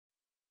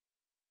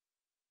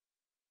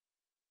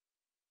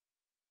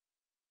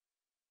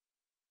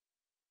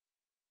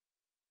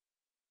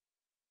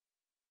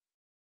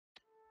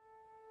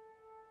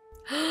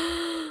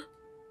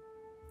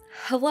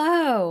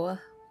Hello!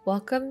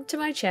 Welcome to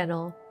my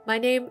channel. My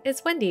name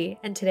is Wendy,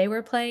 and today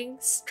we're playing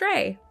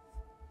Stray.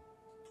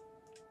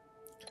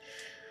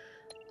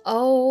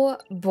 Oh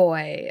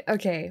boy.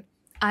 Okay.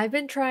 I've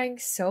been trying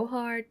so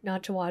hard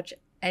not to watch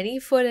any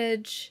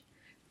footage,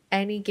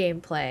 any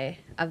gameplay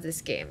of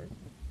this game,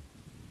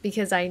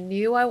 because I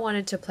knew I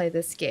wanted to play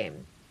this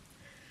game.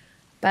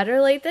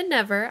 Better late than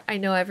never. I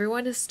know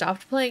everyone has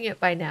stopped playing it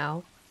by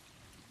now.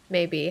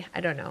 Maybe.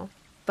 I don't know.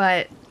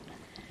 But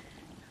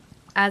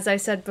as I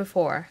said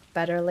before,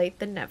 better late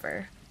than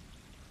never.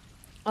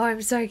 Oh,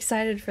 I'm so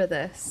excited for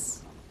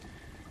this.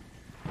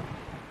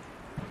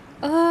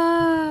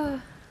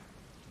 Oh,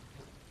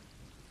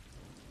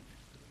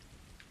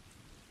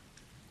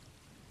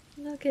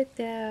 look at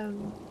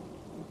them.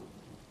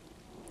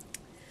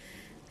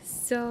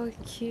 So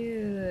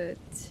cute.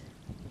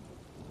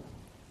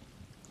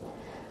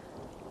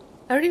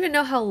 I don't even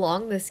know how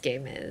long this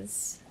game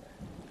is.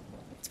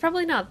 It's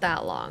probably not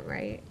that long,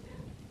 right?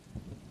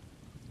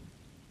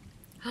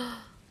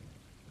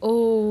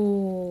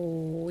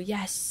 Oh,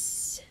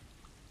 yes.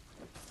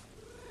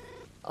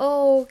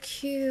 Oh,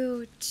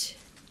 cute.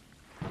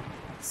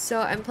 So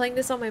I'm playing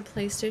this on my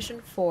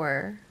PlayStation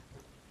 4.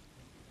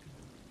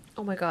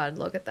 Oh my god,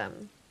 look at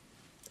them.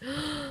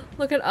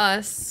 Look at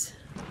us.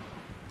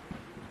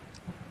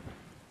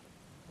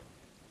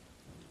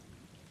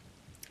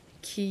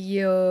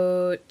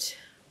 Cute.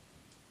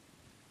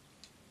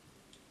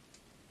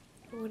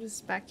 What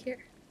is back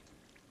here?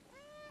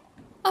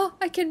 Oh,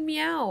 I can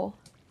meow.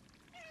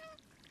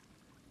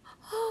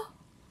 Oh.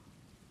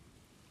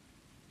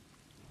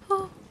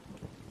 Oh.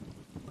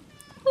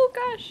 Oh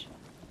gosh.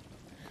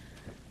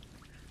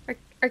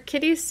 Our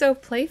kitty's so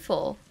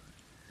playful.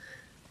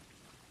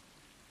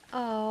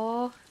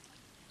 Oh.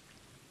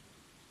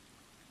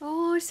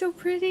 Oh, so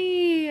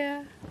pretty.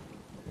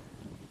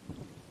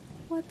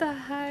 What the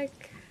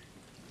heck?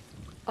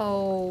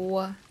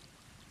 Oh.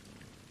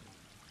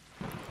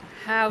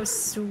 How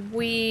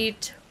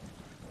sweet.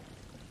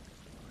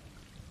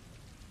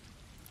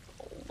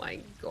 Oh my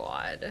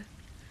god.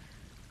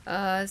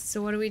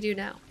 So what do we do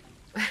now?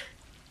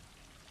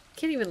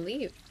 Can't even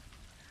leave.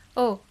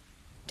 Oh,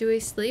 do we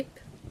sleep?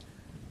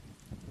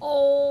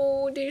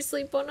 Oh, do you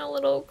sleep on a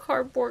little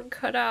cardboard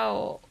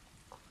cutout?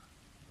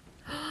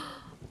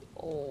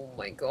 Oh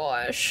my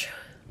gosh.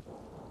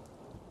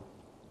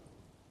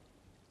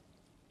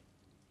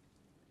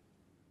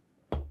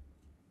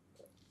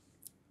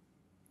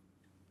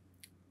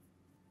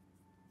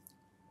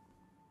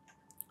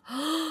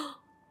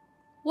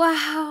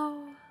 Wow.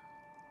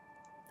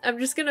 I'm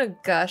just gonna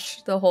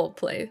gush the whole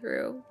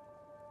playthrough.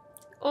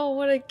 Oh,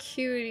 what a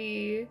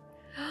cutie.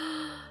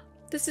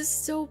 This is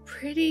so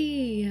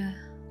pretty.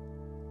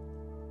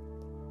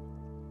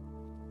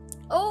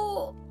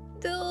 Oh,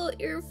 the little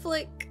ear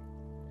flick.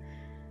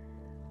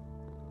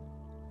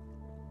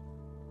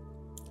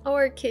 Oh,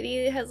 our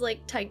kitty has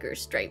like tiger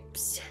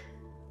stripes.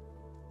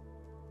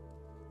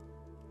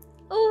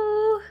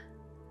 Oh.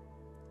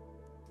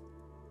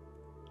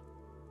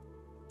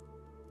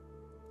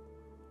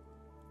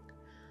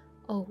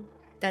 Oh,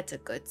 that's a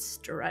good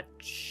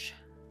stretch.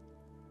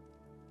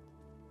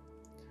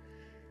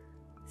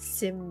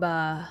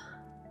 Simba,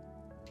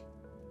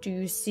 do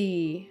you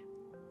see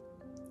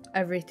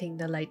everything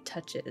the light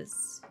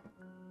touches?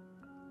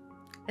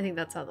 I think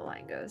that's how the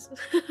line goes.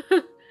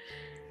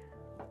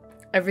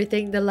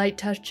 Everything the light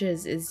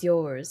touches is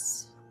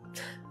yours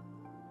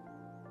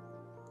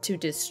to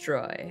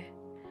destroy.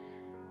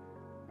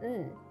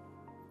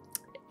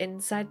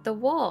 Inside the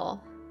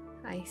wall.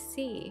 I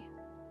see.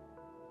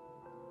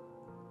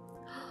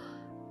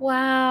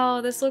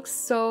 Wow, this looks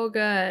so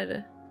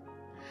good.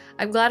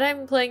 I'm glad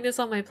I'm playing this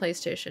on my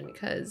PlayStation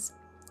because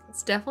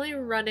it's definitely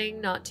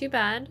running not too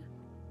bad.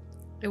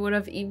 It would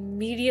have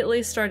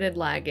immediately started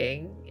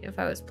lagging if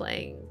I was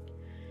playing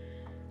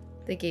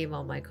the game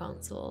on my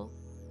console.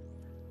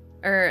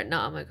 Or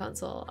not on my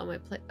console,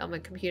 on my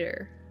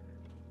computer.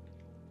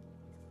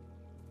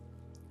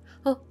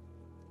 Oh,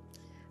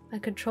 my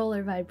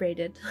controller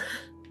vibrated.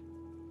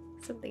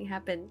 Something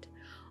happened.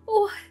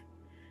 Oh,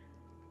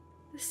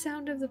 the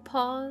sound of the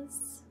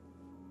paws.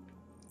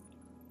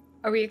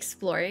 Are we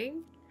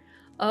exploring?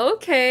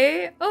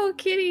 Okay. Oh,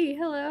 kitty,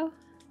 hello.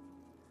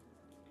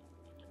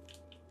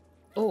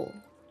 Oh.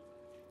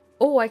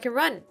 Oh, I can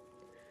run.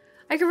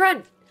 I can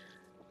run.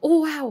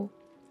 Oh, wow.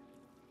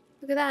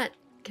 Look at that.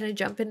 Can I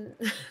jump in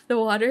the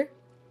water?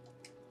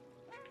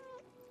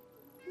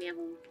 Meow.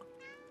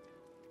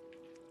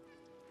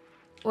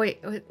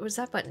 Wait, what's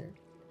that button?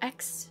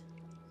 X?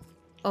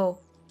 Oh.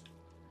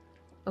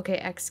 Okay,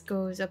 X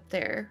goes up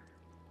there.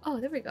 Oh,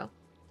 there we go.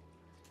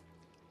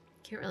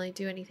 Can't really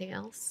do anything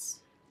else.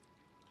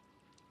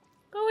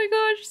 Oh my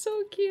gosh,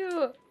 so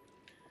cute.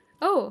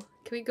 Oh,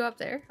 can we go up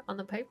there on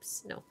the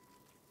pipes? No.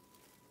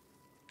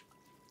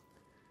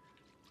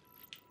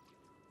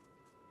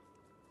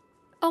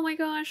 Oh my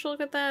gosh, look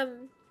at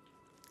them.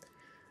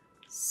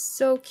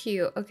 So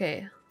cute.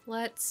 Okay,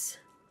 let's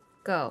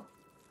go.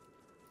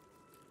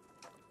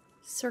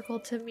 Circle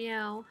to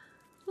meow.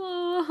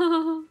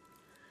 Oh.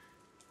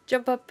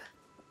 Jump up.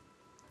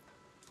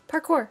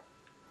 Parkour.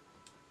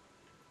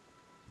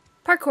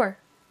 Parkour.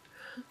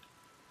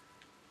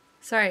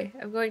 Sorry,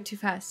 I'm going too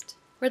fast.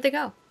 Where'd they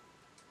go?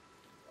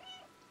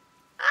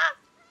 Ah!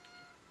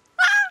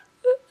 Ah!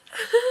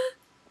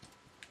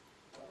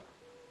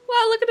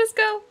 Wow, look at us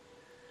go.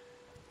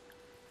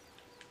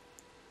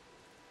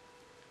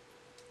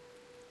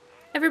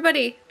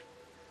 Everybody,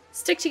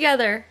 stick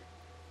together.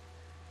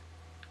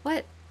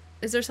 What?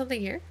 Is there something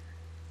here?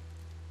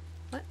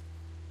 What?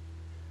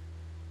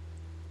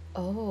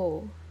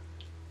 Oh.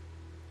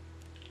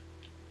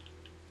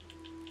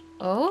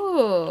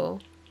 Oh.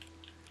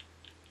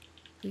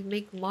 We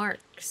make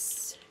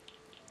marks.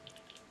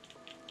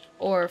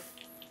 Or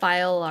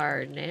file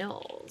our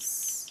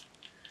nails.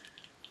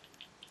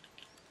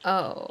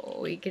 Oh,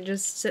 we can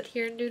just sit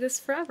here and do this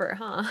forever,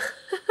 huh?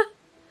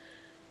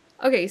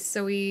 Okay,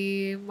 so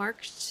we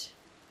marked...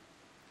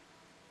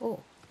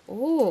 Oh.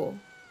 Oh.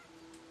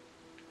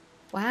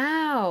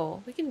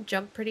 Wow. We can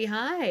jump pretty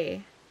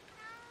high.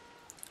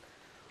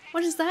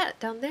 What is that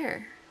down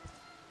there?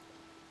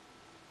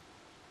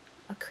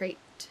 A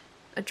crate.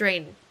 A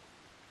drain.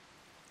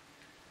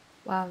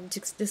 Wow, I'm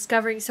just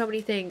discovering so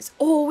many things.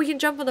 Oh, we can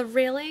jump on the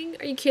railing?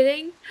 Are you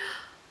kidding?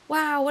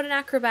 Wow, what an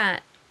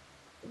acrobat.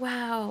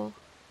 Wow.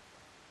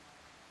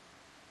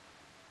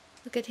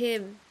 Look at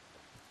him.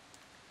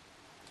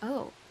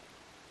 Oh.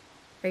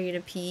 Are you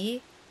gonna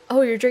pee?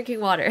 Oh, you're drinking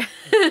water.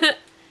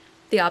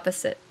 The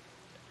opposite.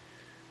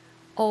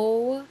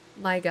 Oh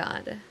my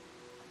god.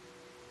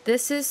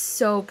 This is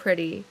so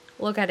pretty.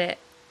 Look at it.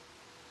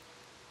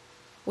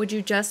 Would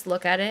you just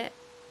look at it?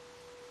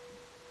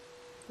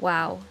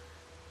 Wow.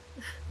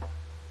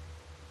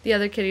 The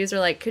other kitties are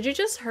like, could you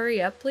just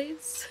hurry up,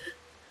 please?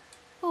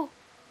 Oh.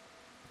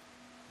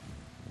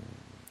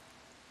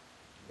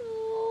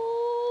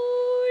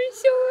 Oh,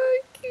 so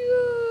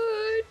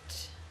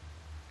cute.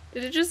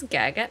 Did it just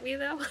gag at me,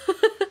 though?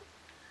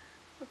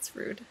 That's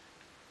rude.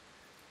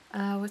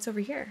 What's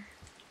over here?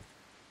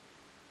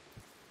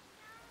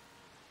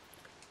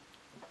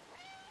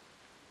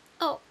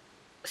 Oh.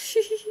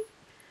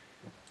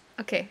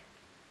 Okay.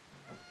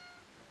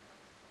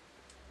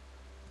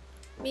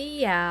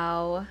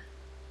 Meow.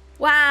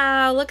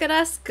 Wow, look at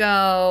us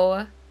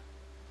go.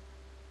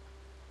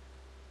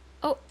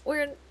 Oh,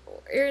 we're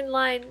in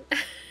line.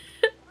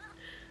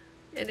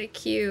 In a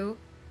queue.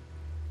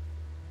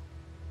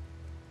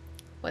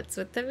 What's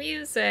with the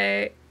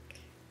music?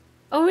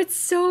 Oh, it's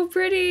so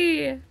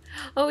pretty.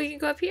 Oh, we can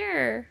go up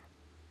here.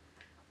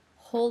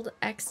 Hold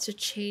X to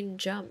chain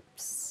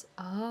jumps.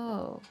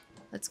 Oh,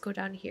 let's go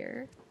down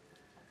here.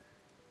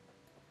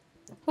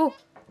 Oh,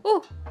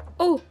 oh,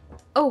 oh,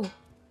 oh.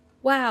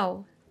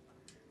 Wow.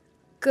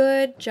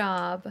 Good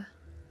job.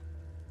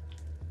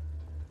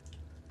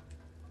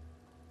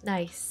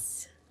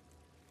 Nice.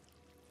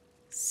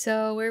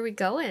 So, where are we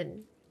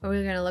going? Are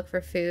we gonna look for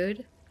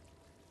food?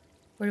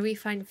 Where do we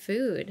find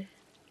food?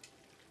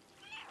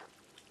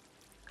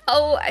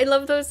 Oh, I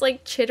love those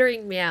like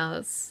chittering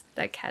meows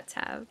that cats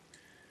have.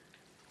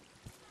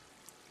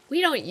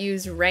 We don't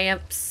use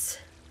ramps.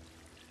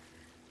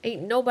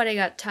 Ain't nobody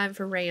got time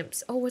for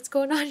ramps. Oh, what's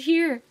going on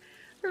here?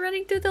 We're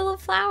running through the little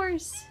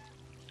flowers.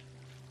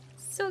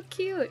 So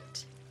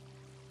cute.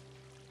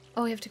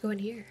 Oh, we have to go in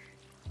here.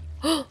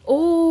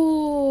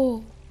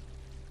 Oh!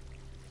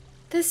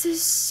 This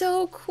is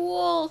so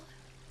cool.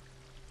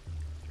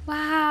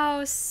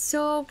 Wow,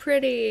 so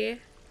pretty.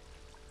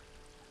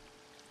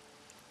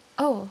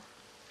 Oh,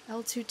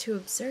 L2 to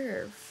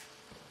observe.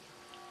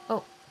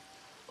 Oh,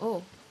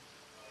 oh.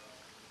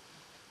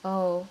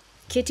 Oh,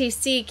 kitty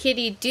see,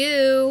 kitty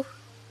do.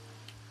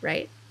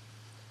 Right?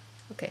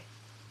 Okay.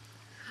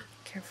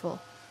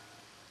 Careful.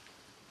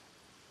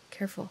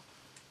 Careful.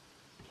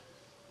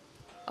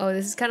 Oh,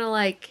 this is kind of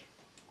like...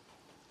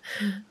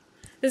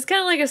 This is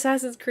kind of like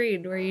Assassin's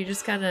Creed, where you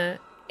just kind of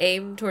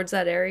aim towards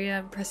that area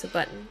and press a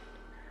button.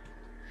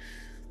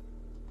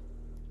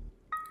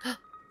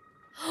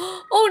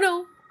 Oh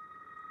no!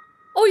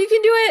 Oh, you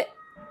can do it!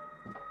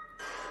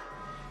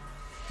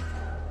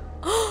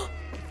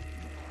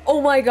 Oh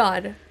my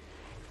god!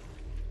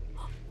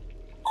 Oh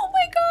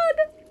my god!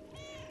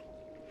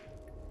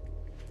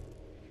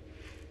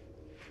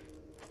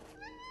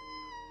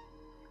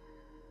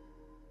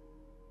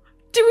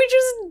 Did we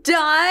just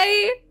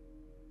die?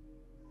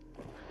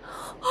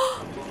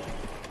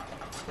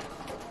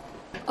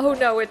 Oh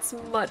no, it's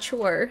much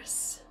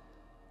worse.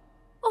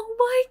 Oh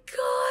my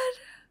god!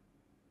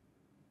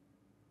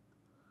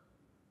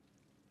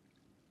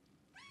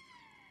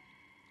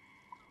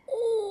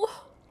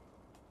 Oh.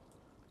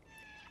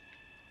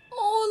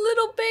 Oh,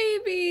 little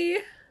baby.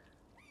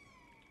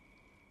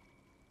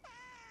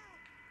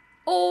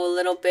 Oh,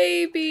 little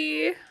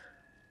baby.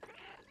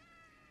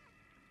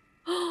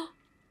 Oh,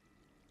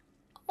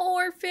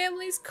 our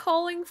family's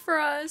calling for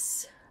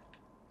us.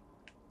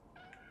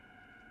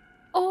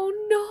 Oh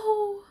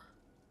no.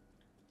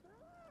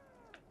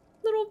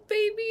 Little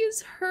baby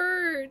is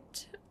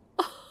hurt.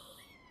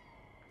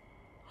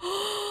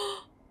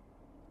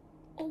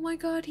 Oh my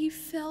god, he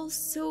fell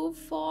so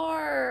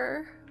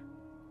far.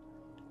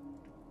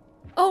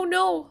 Oh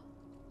no!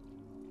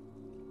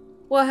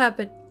 What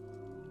happened?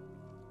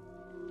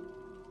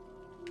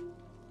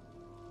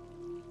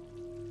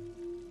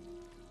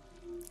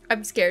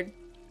 I'm scared.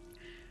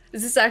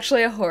 Is this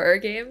actually a horror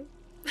game?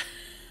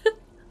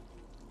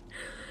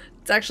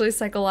 It's actually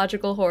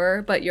psychological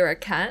horror, but you're a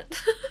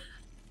cat?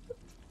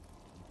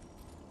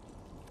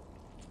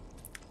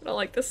 I don't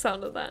like the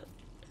sound of that.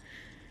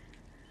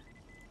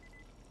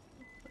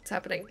 What's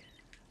happening?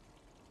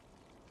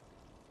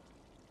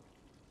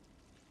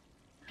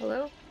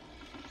 Hello?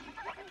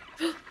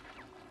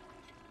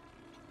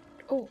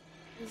 Oh,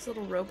 these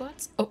little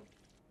robots? Oh.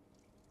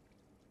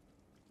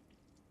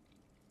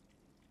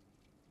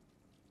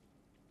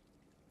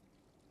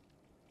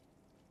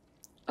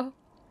 Oh.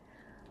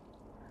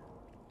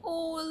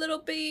 Oh, a little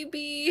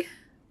baby.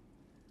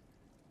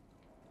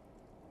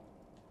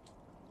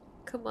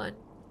 Come on.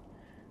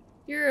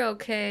 You're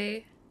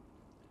okay.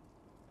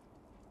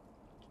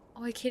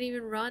 Oh, I can't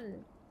even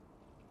run.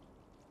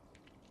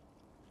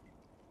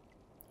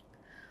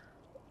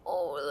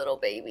 Oh, little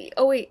baby.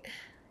 Oh, wait.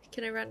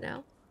 Can I run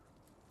now?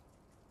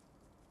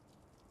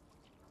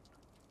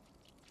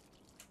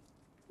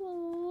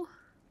 Oh.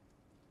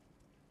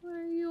 Why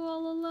are you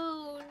all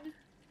alone?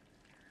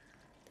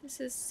 This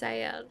is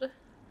sad.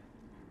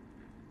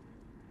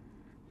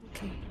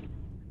 Okay.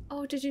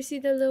 Oh, did you see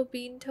the little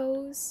bean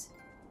toes?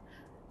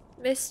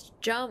 Missed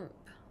jump.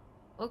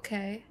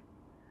 Okay.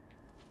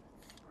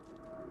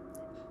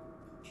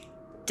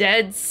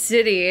 Dead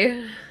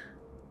city.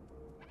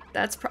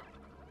 That's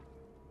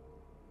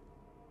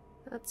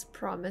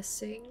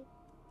promising.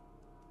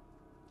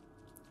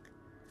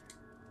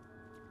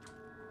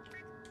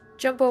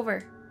 Jump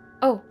over.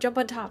 Oh, jump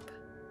on top.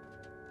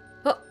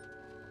 Oh,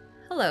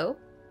 hello.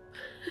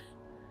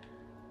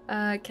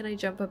 Can I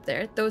jump up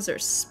there? Those are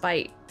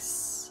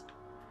spikes.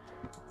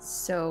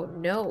 So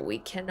no, we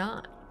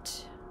cannot.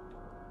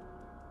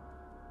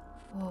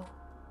 Oh.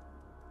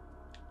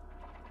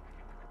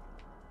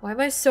 Why am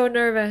I so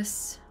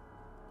nervous?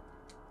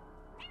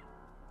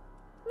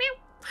 Meow.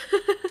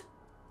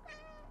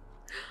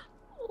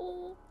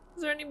 Oh,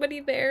 is there anybody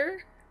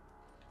there?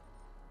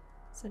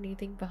 Is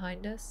anything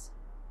behind us?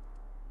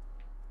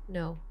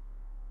 No.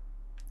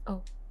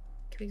 Oh,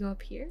 can we go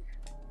up here?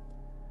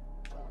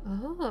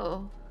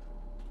 Oh.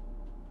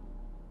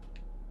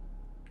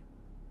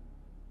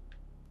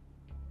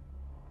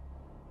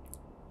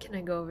 Can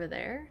I go over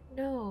there?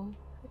 No,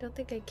 I don't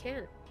think I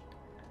can.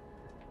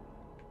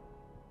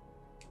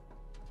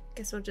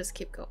 Guess we'll just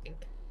keep going.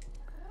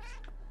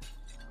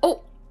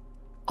 Oh!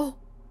 Oh!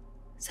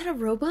 Is that a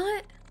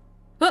robot?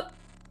 Oh!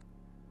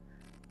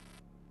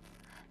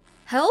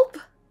 Help?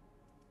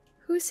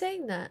 Who's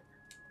saying that?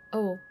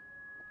 Oh.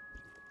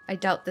 I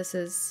doubt this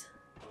is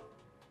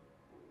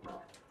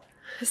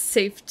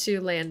safe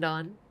to land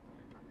on.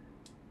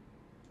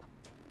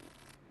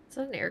 Is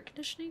that an air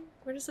conditioning?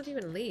 Where does it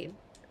even lead?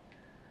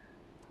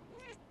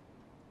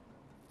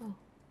 Oh.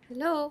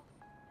 Hello?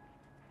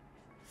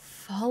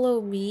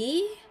 Follow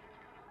me?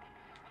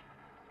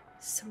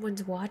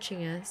 Someone's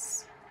watching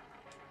us.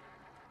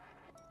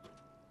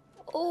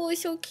 Oh,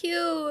 so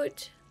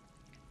cute.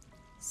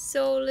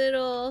 So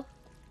little.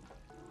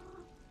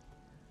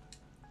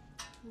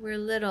 We're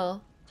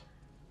little,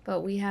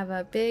 but we have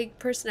a big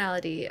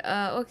personality.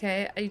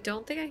 Okay. I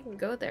don't think I can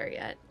go there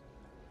yet.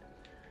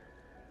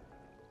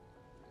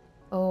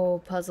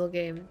 Oh, puzzle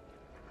game.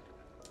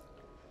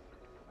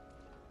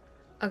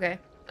 Okay.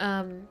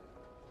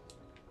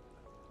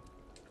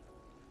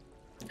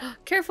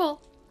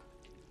 Careful.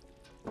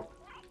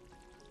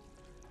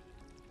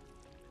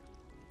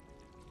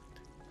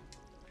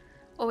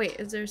 Oh wait,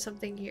 is there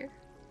something here?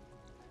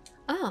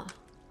 Oh.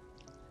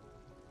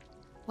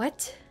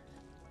 What?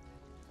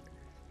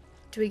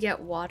 Do we get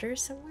water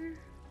somewhere?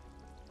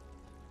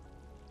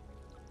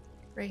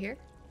 Right here?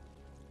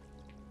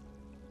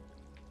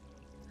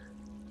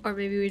 Or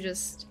maybe we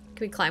just...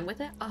 Can we climb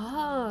with it?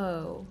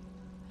 Oh.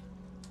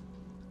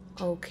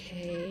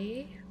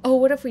 Okay. Oh,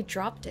 what if we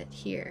dropped it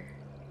here?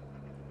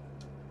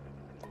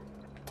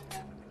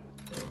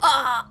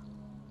 Ah!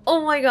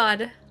 Oh my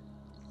god.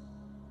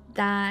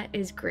 That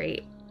is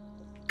great.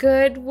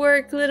 Good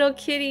work, little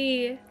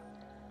kitty.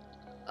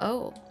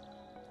 Oh.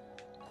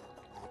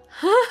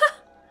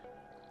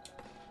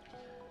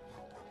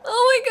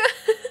 Oh my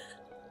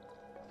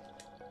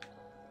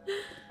god.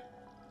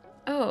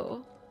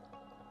 Oh.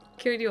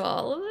 Can we do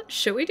all of them?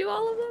 Should we do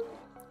all of them?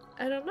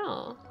 I don't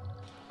know.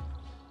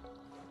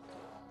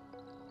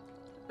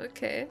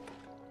 Okay.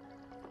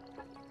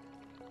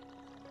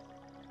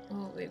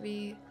 Oh,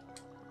 maybe...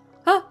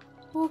 Oh!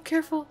 Oh,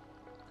 careful.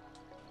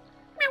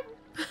 Meow.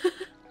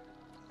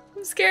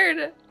 I'm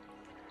scared.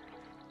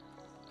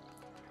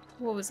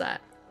 What was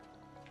that?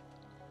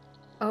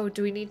 Oh,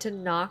 do we need to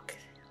knock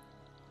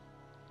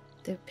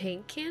the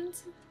paint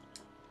cans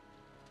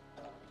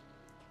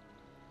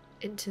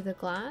into the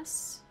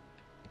glass?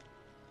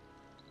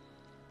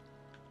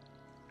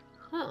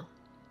 Huh.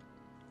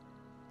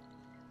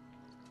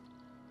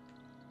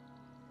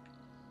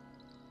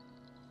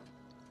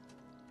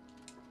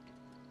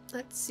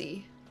 Let's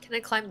see. Can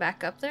I climb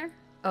back up there?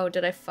 Oh,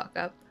 did I fuck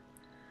up?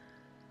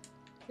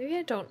 Maybe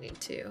I don't need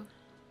to.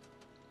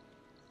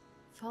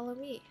 Follow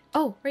me.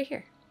 Oh, right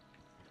here.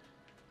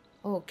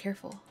 Oh,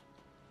 careful.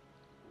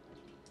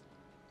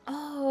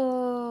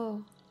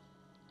 Oh.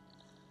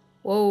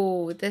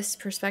 Whoa, this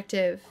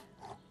perspective.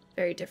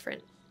 Very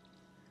different.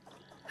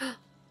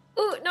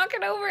 Ooh, knock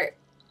it over.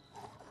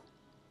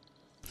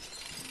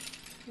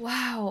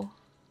 Wow.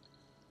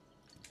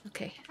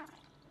 Okay.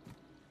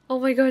 Oh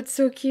my god,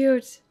 so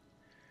cute.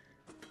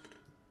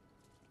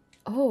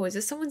 Oh, is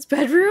this someone's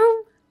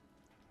bedroom?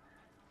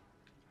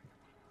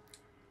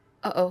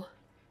 Uh-oh.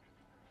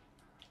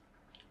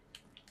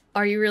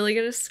 Are you really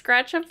gonna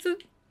scratch up the You're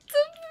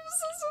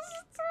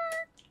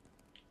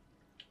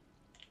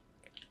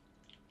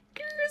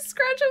gonna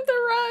scratch up the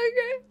rug?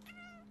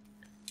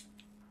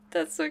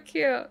 That's so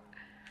cute.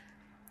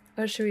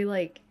 Oh, should we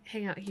like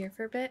hang out here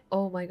for a bit?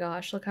 Oh my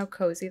gosh, look how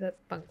cozy that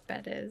bunk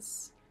bed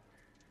is.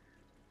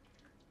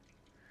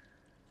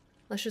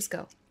 Let's just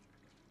go.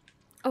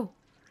 Oh,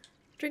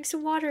 drink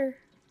some water.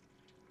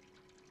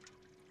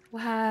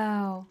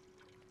 Wow.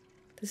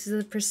 This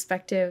is the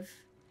perspective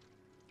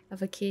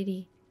of a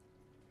kitty.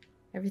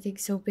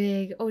 Everything's so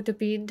big. Oh, the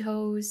bean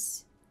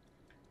toes.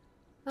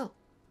 Oh.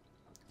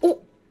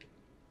 Oh!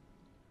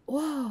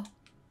 Whoa.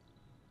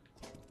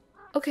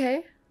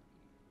 Okay.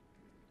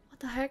 What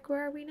the heck?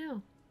 Where are we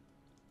now?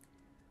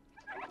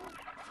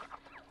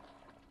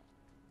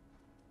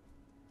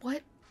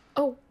 What?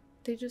 Oh,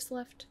 they just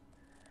left.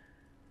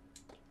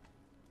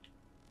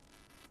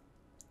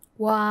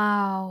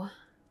 Wow.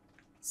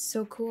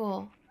 So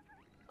cool.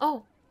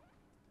 Oh.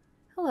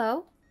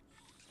 Hello.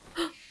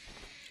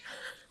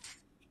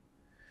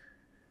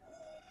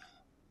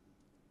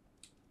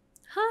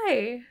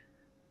 Hi.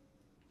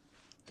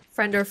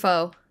 Friend or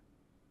foe?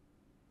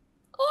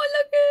 Oh,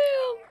 look at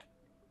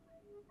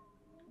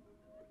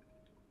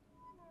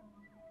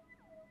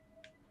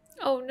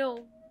him. Oh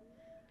no.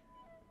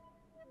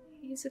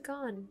 He's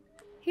gone.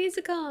 He's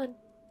gone.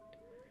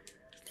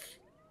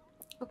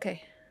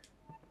 Okay.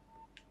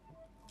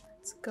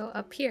 Let's go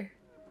up here.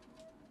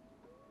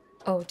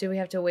 Oh, do we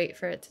have to wait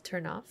for it to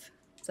turn off?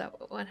 Is that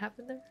what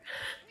happened there?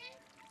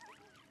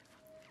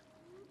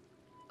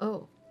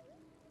 Oh.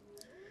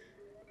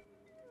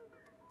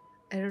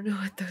 I don't know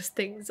what those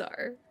things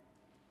are.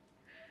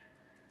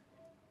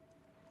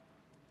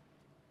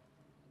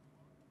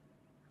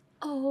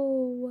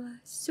 Oh,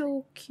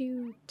 so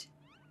cute.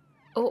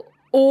 Oh,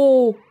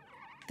 oh,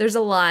 there's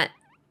a lot.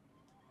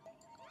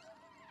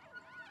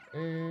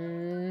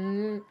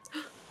 Oh,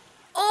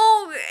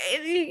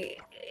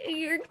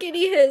 your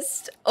kitty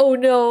hissed. Oh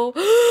no.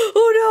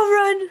 Oh no,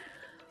 run.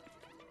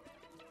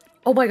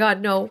 Oh my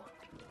god, no.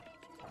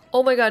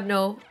 Oh my god,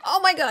 no. Oh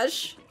my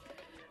gosh.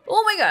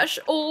 Oh my gosh.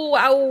 Oh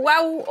wow,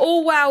 wow.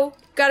 Oh wow.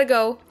 Gotta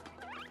go.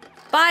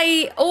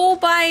 Bye. Oh,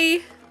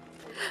 bye.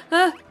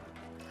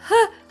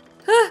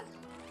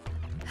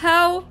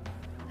 How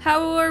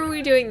are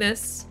we doing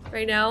this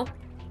right now?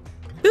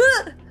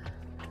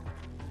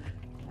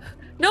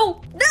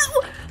 No,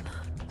 no!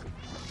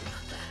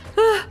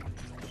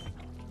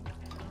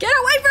 Get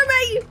away from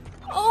me!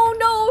 Oh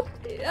no!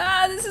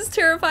 Ah, this is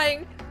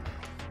terrifying.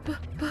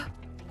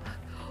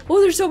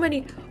 Oh, there's so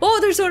many. Oh,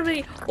 there's so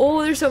many.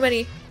 Oh, there's so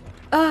many.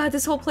 Ah,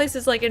 this whole place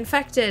is like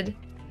infected.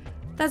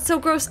 That's so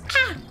gross.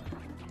 Ah!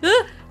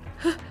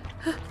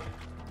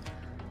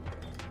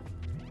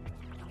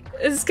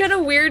 It's kind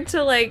of weird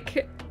to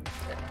like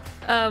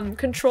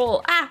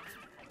control. Ah!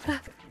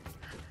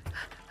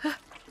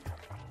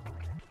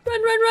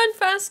 Run, run, run,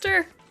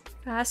 faster.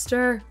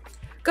 Faster.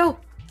 Go.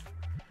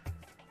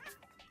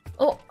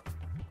 Oh.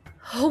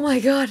 Oh my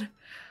god.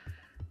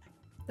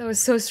 That was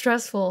so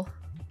stressful.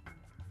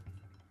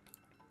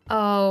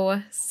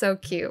 Oh, so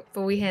cute.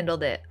 But we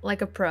handled it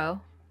like a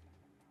pro.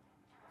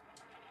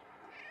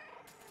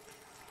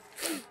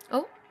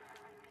 Oh.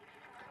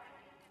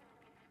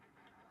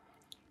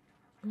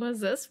 What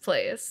is this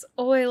place?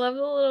 Oh, I love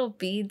the little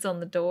beads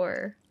on the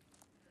door.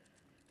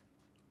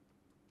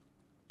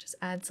 Just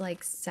adds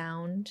like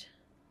sound.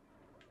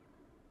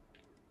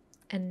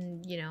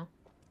 And, you know,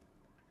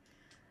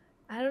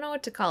 I don't know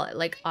what to call it,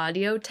 like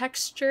audio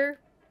texture.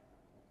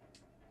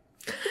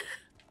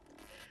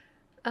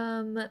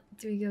 Do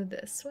we go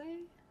this way?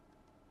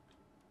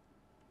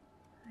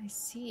 I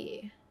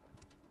see.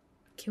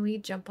 Can we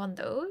jump on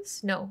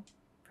those? No,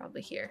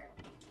 probably here.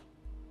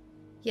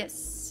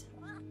 Yes.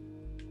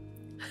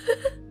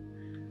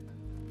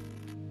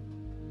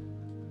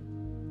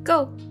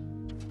 Go.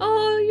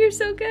 Oh, you're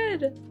so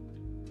good.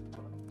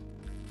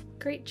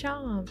 Great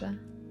job.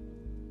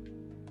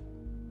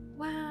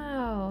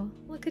 Wow,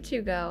 look at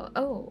you go.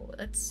 Oh,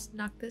 let's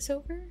knock this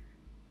over.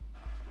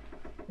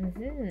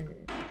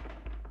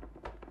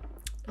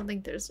 Don't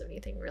think there's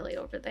anything really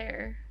over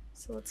there,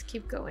 so let's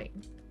keep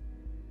going.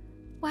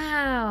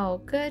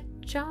 Wow,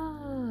 good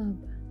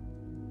job.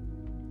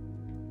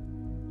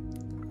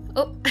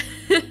 Oh.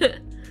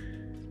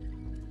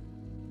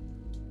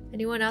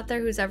 Anyone out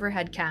there who's ever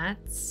had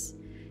cats?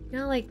 You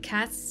know, like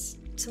cats,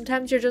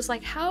 sometimes you're just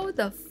like, how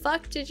the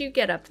fuck did you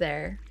get up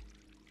there?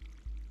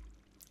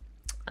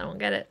 I don't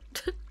get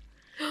it.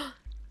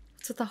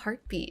 What's with the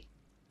heartbeat?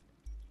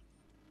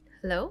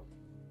 Hello?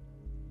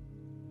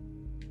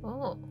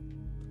 Oh.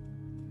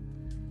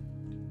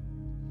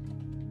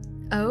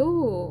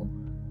 Oh.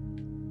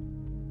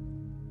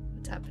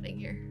 What's happening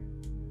here?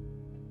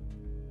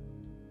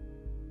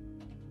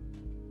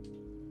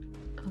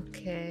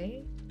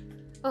 Okay.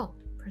 Oh,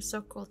 press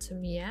circle to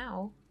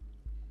meow.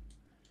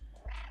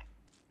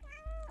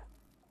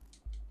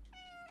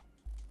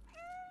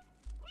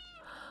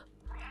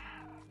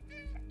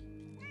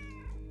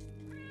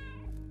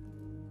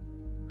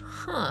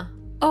 Huh.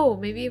 Oh,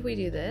 maybe if we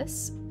do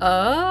this.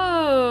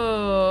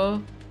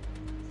 Oh.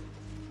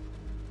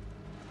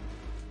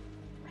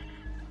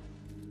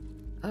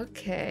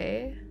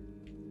 Okay.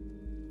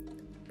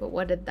 But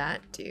what did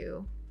that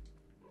do?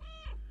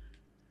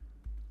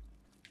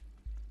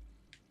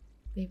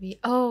 Maybe.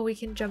 Oh, we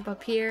can jump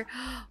up here.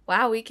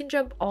 Wow, we can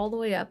jump all the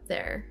way up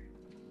there.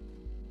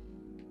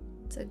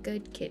 It's a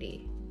good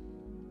kitty.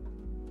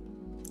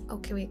 Oh,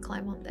 can we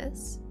climb on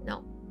this?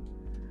 No.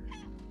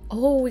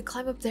 Oh, we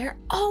climb up there.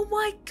 Oh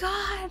my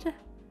god!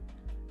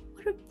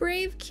 What a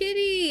brave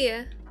kitty!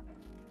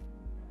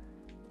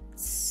 It's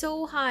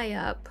so high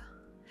up.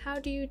 How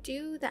do you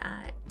do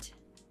that?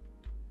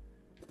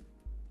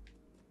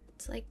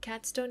 It's like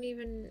cats don't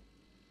even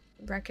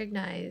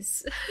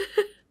recognize.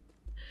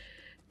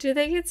 Do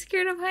they get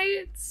scared of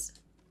heights?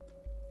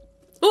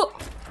 Oh!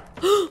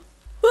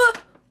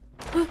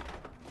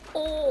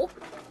 Oh!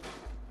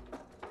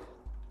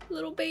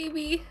 Little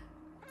baby.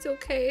 It's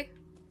okay.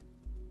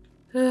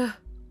 Oh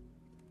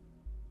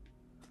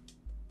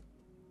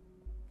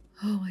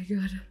my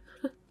god.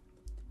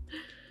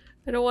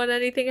 I don't want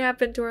anything to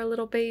happen to our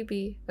little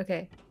baby.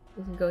 Okay,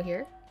 we can go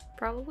here,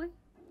 probably.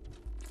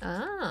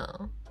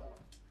 Oh.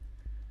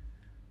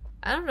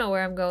 I don't know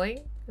where I'm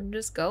going. I'm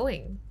just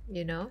going,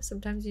 you know?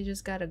 Sometimes you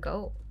just gotta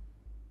go.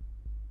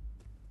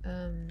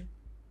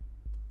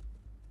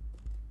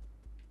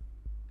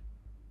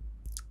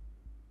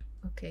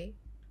 Okay.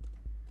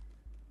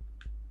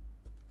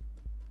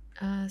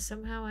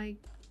 Somehow I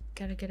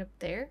gotta get up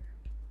there.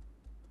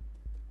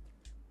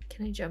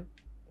 Can I jump?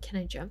 Can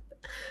I jump?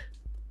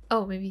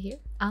 Oh, maybe here?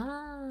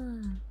 Ah.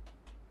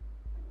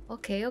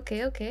 Okay,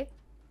 okay, okay.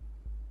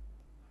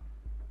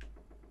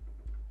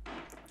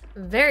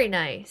 Very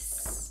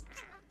nice.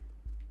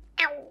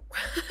 Ow.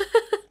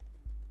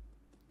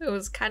 It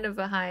was kind of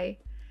a high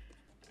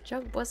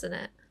jump, wasn't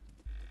it?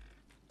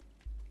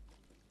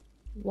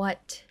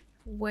 What?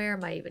 Where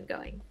am I even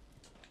going?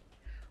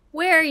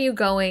 Where are you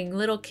going,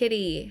 little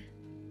kitty?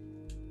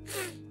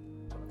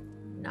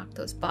 Knock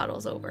those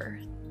bottles over.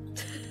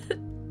 They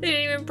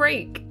didn't even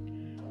break.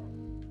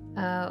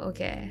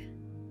 Okay.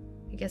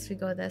 I guess we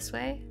go this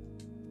way.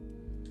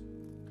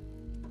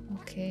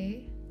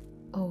 Okay.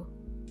 Oh.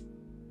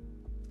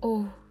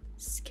 Oh,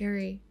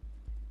 scary.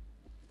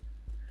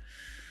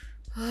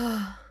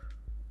 Oh.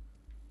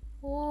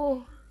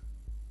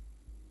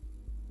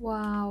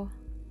 Wow.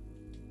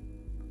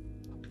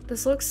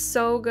 This looks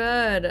so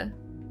good.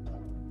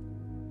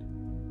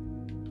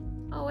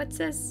 Oh, what's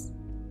this?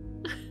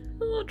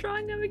 A little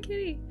drawing of a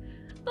kitty.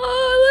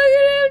 Oh, look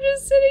at him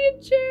just sitting in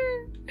a chair.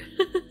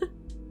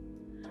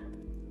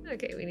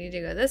 Okay, we need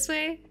to go this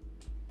way.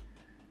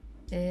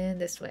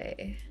 And this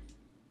way.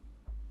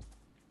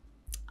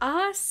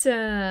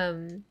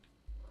 Awesome.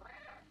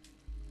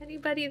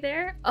 Anybody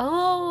there?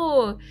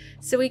 Oh,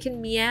 so we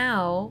can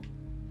meow.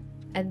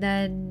 And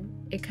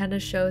then it kind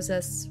of shows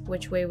us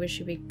which way we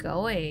should be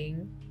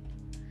going.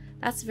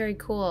 That's very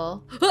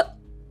cool.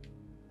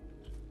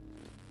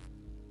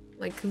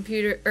 My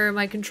computer, or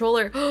my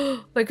controller.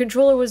 My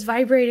controller was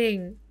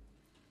vibrating.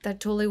 That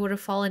totally would have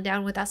fallen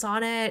down with us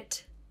on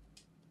it.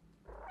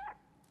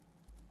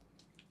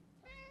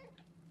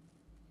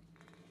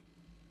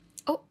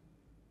 Oh,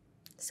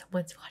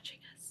 someone's watching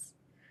us.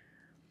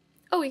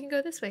 Oh, we can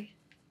go this way.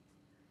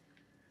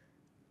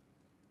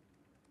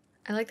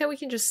 I like that we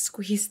can just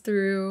squeeze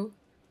through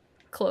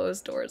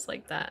closed doors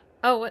like that.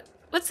 Oh,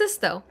 what's this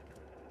though?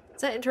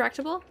 Is that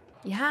interactable?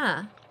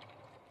 Yeah.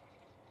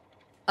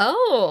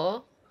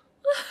 Oh.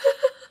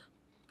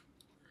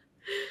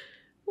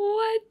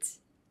 What?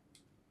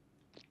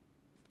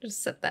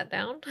 Just set that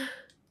down.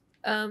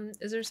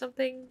 Is there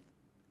something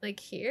like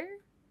here?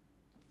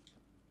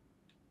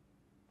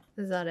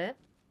 Is that it?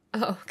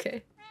 Oh,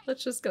 okay.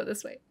 Let's just go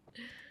this way.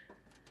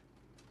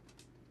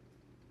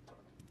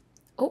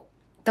 Oh,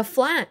 the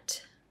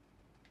flat.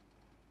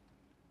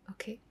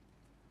 Okay.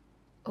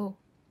 Oh.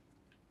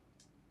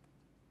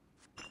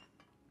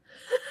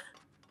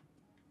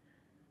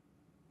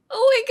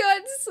 Oh my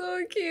god,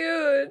 so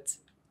cute.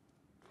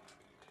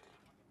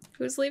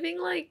 Who's leaving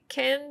like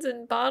cans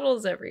and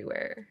bottles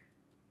everywhere?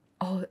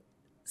 Oh,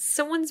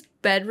 someone's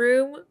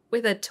bedroom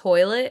with a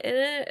toilet in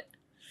it?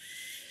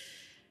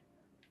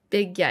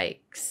 Big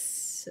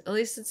yikes. At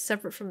least it's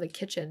separate from the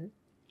kitchen.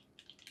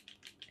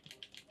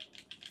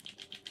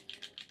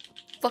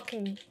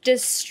 Fucking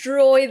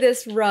destroy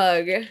this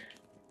rug.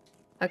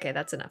 Okay,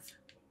 that's enough.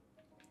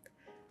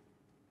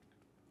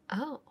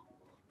 Oh.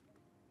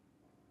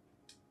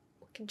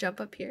 We can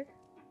jump up here.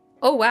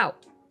 Oh, wow.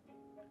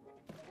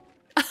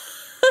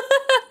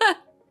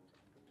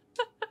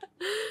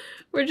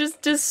 We're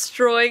just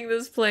destroying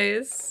this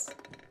place.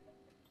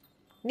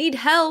 Need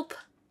help.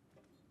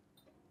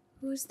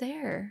 Who's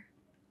there?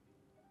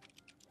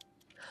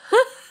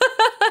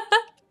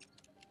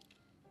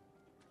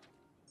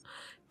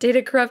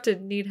 Data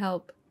corrupted. Need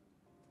help.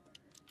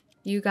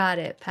 You got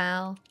it,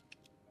 pal.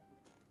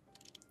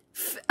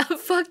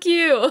 Fuck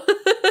you.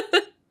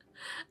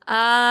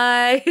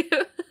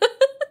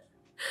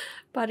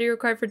 Body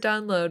required for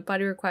download.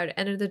 Body required.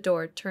 Enter the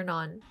door. Turn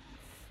on.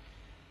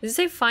 Does it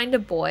say find a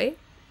boy?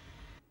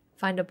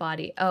 Find a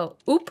body. Oh,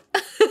 oop.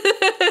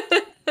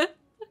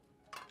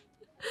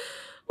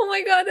 Oh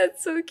my god,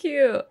 that's so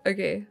cute.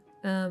 Okay.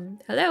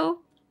 Hello.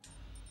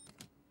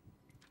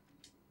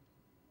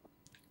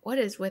 What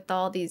is with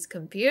all these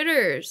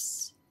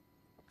computers?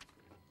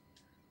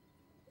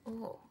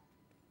 Oh.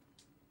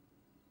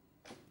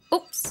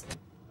 Oops.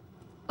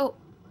 Oh.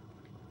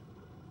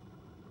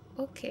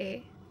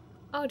 Okay.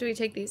 Oh, do we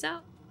take these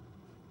out?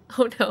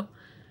 Oh no.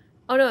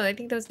 Oh no, I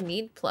think those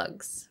need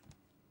plugs.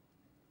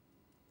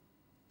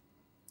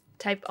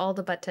 Type all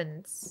the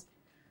buttons.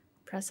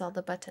 Press all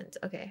the buttons.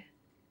 Okay.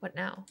 What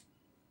now?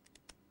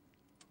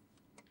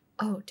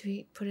 Oh, do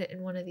we put it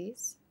in one of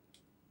these?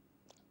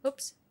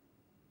 Oops.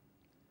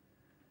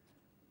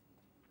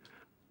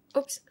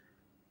 Oops.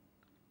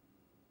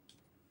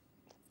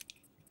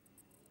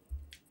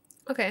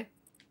 Okay.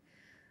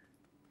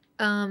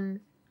 Do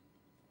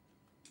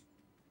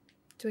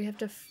we have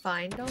to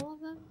find all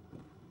of them?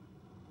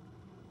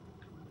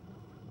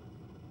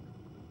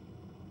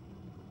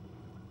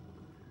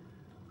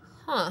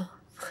 Huh.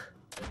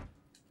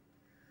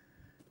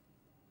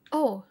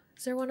 Oh,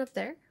 is there one up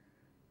there?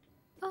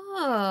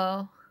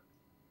 Oh.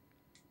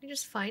 We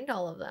just find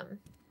all of them.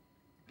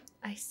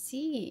 I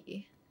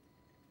see.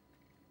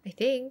 I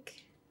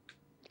think.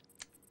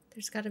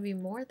 There's got to be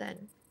more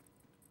then.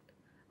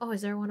 Oh,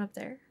 is there one up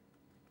there?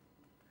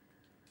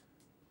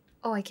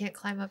 Oh, I can't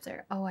climb up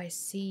there. Oh, I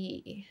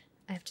see.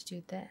 I have to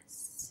do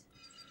this.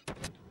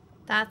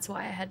 That's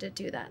why I had to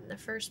do that in the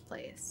first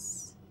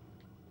place.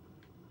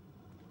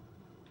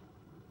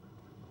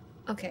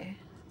 Okay,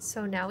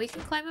 so now we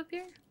can climb up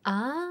here?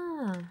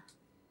 Ah.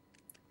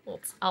 Well,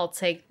 I'll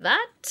take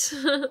that.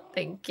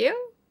 Thank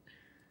you.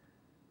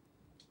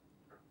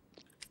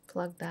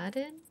 Plug that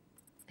in.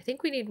 I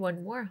think we need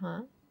one more,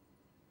 huh?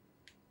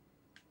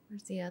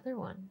 Where's the other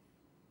one?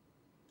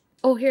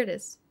 Oh, here it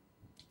is.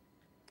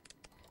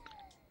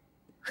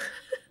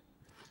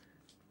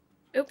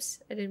 Oops,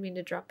 I didn't mean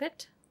to drop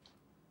it.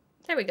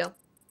 There we go.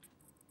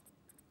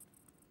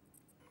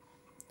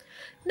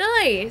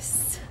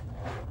 Nice!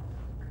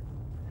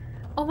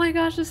 Oh my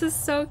gosh, this is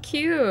so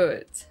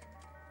cute.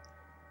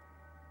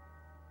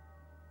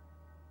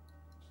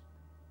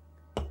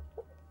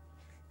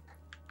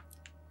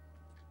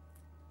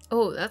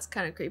 Oh, that's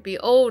kind of creepy.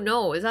 Oh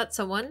no, is that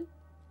someone?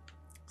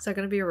 Is that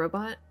gonna be a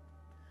robot?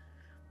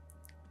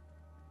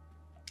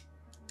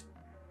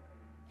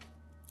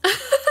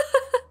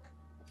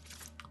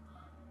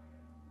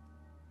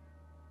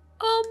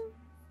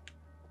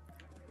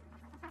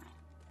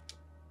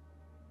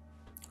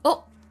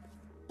 Oh!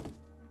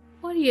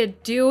 What are you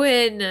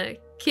doing?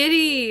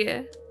 Kitty!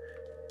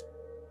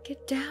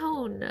 Get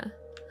down.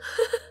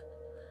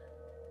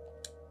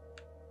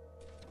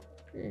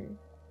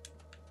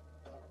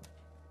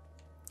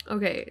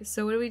 Okay,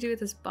 so what do we do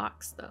with this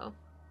box, though?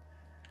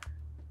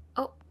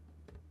 Oh.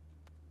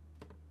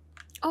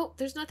 Oh,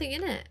 there's nothing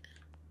in it.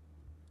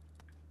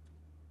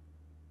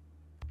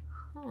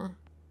 Huh.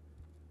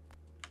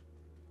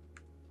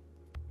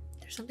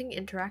 There's something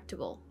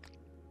interactable.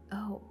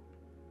 Oh.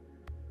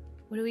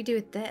 What do we do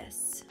with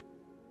this?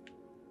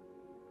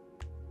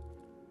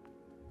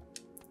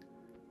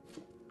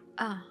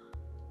 Ah.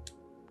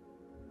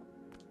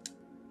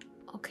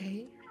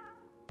 Okay.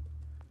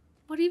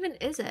 What even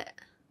is it?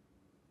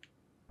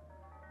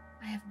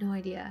 I have no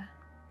idea.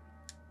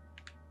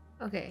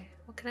 Okay,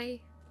 what can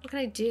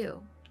I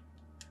do?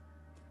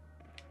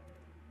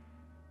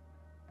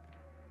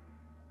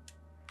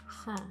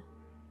 Huh.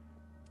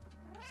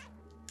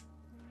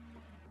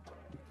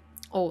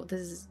 Oh,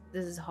 this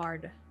is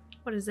hard.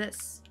 What is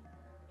this?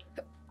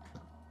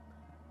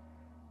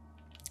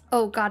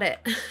 Oh, got it.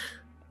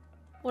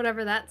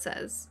 Whatever that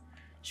says.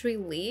 Should we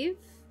leave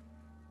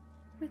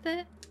with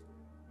it?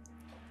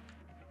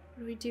 What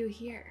do we do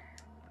here?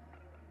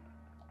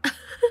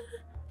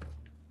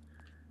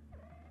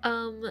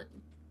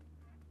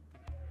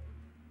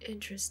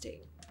 Interesting.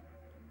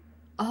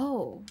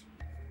 Oh.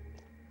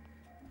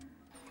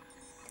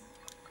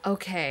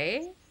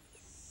 Okay.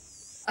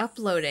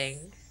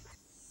 Uploading.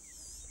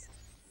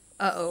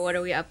 Uh-oh, what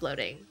are we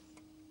uploading?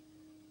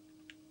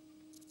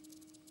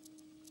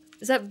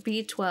 Is that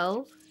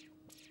BlueTwelve?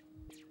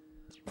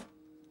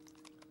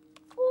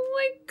 Oh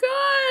my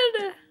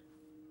god!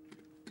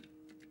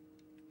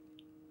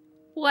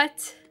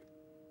 What?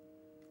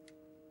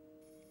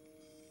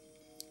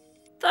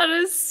 That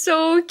is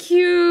so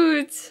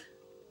cute!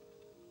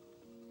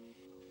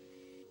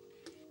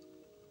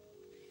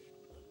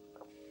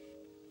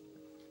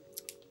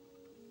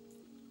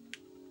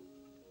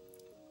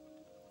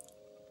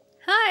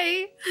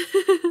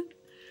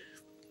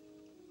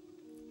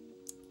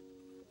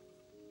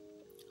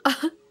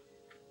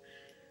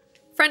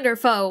 Friend or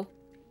foe?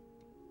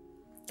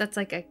 That's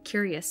like a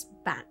curious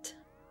bat.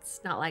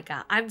 It's not like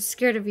a I'm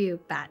scared of you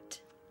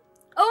bat.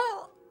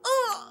 Oh!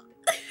 Oh!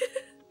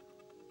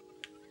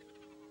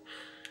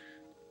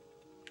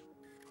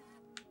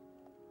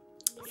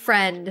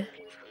 Friend.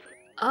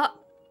 Oh.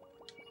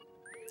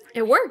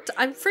 It worked.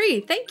 I'm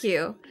free. Thank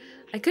you.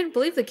 I couldn't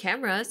believe the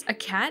cameras. A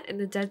cat in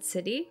the dead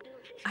city?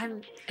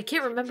 I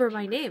can't remember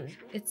my name.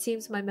 It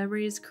seems my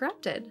memory is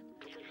corrupted.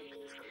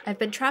 I've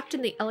been trapped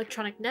in the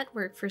electronic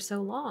network for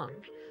so long.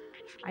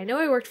 I know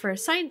I worked for a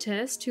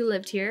scientist who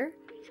lived here.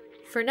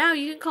 For now,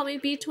 you can call me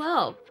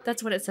B12.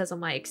 That's what it says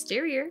on my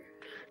exterior.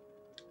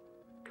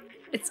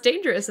 It's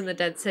dangerous in the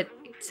dead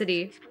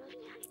city,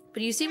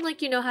 but you seem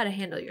like you know how to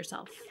handle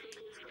yourself.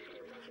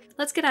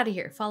 Let's get out of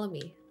here. Follow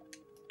me.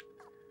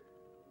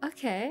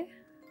 Okay.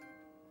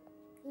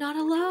 Not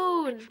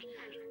alone.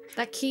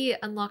 That key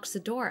unlocks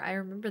the door. I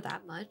remember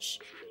that much.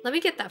 Let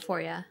me get that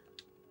for you.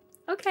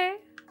 Okay.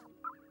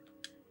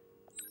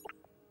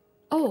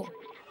 Oh.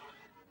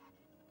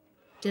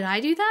 Did I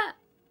do that?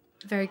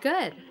 Very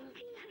good.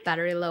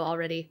 Battery low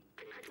already.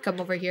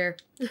 Come over here.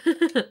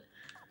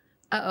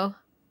 Uh-oh.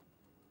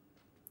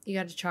 You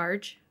got to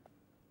charge?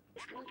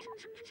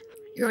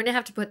 You're going to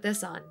have to put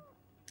this on.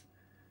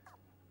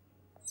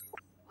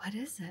 What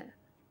is it?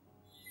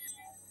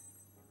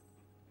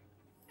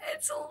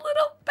 It's a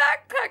little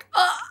backpack.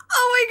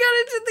 Oh my god,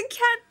 it's the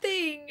cat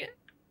thing.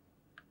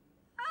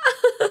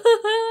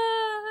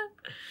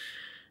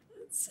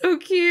 It's so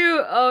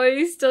cute. Oh,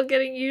 he's still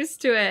getting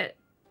used to it.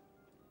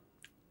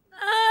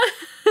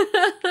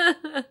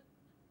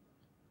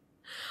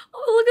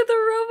 Oh, look at the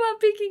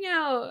robot peeking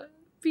out.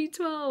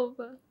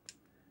 B12.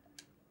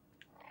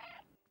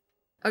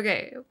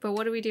 Okay, but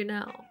what do we do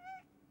now?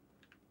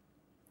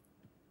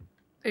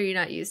 Are you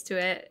not used to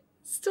it?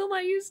 Still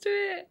not used to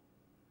it?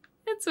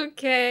 It's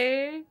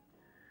okay.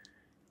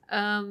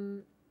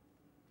 Do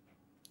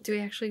we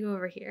actually go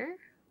over here?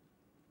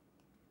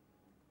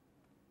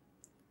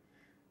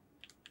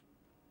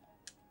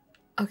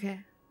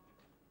 Okay.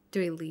 Do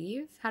we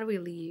leave? How do we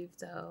leave,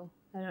 though?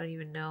 I don't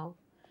even know.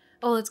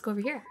 Oh, let's go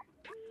over here.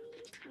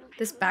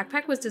 This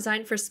backpack was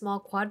designed for small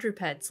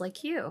quadrupeds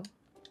like you.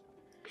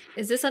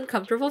 Is this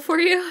uncomfortable for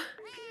you?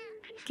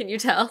 Can you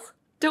tell?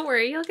 Don't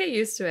worry, you'll get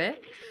used to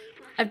it.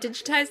 I've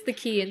digitized the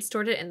key and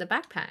stored it in the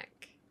backpack.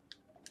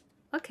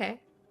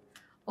 Okay.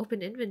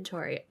 Open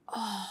inventory.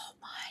 Oh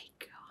my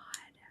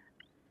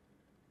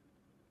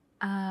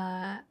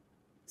god.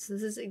 So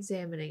this is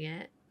examining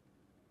it.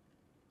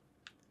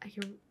 I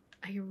can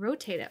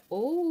rotate it.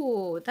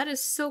 Oh, that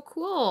is so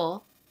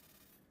cool.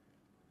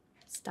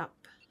 Stop.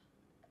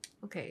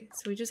 Okay,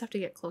 so we just have to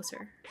get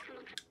closer.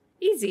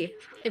 Easy.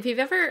 If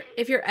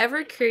you're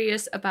ever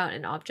curious about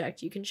an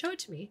object, you can show it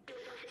to me.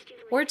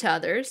 Or to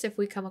others if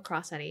we come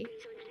across any.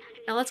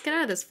 Now let's get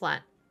out of this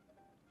flat.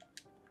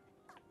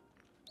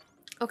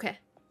 Okay.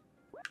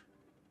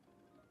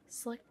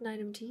 Select an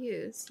item to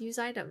use. Use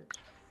item.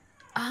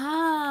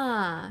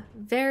 Ah,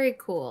 very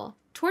cool.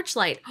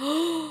 Torchlight.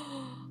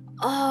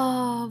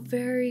 Oh,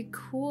 very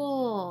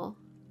cool.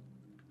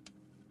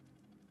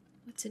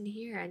 What's in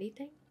here?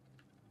 Anything?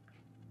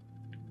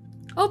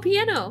 Oh,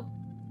 piano.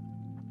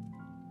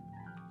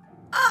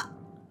 Ah!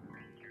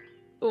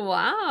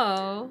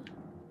 Wow.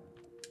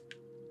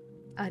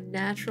 A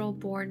natural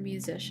born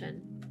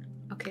musician.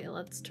 Okay,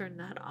 let's turn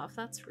that off.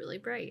 That's really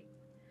bright.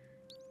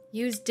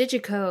 Use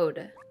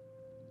digicode.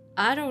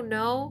 I don't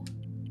know.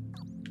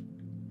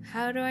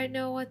 How do I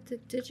know what the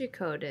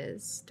digicode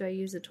is? Do I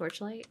use a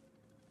torchlight?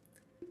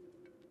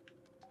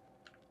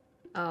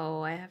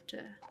 Oh, I have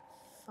to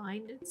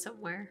find it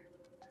somewhere.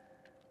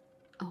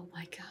 Oh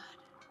my god.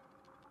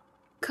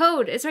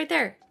 Code! It's right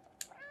there!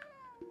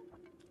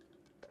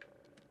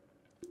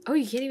 Oh,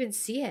 you can't even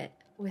see it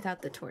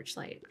without the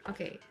torchlight.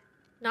 Okay.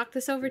 Knock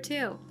this over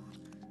too.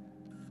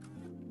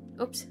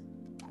 Oops.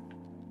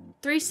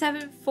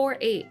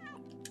 3748.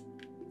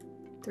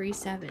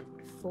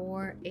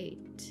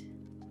 3748.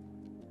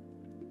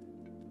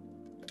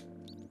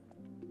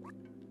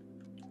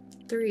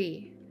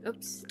 3.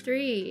 Oops.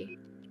 3.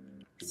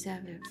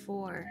 7,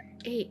 4,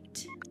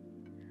 8.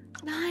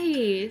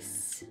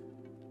 Nice.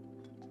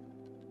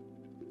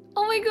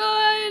 Oh my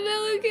god,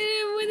 look at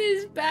him with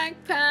his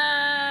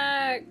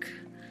backpack.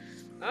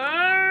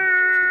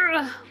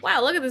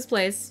 Wow, look at this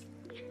place.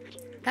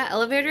 That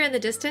elevator in the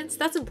distance,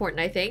 that's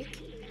important, I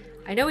think.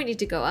 I know we need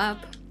to go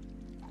up.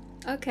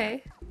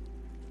 Okay.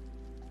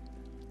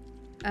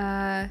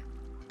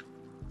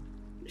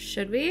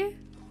 Should we?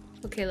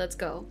 Okay, let's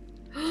go.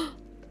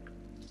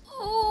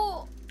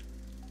 Oh!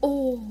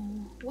 Oh,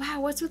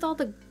 wow, what's with all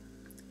the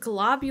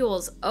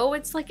globules? Oh,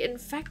 it's like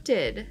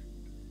infected.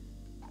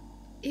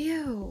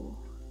 Ew.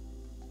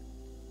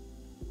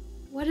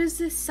 What is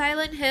this,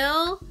 Silent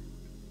Hill?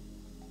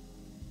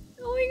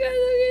 Oh my god,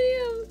 look at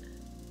him.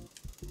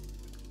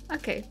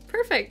 Okay,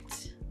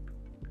 perfect.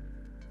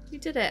 We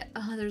did it.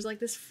 Oh, there's like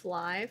this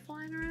fly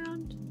flying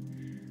around.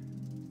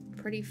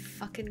 Pretty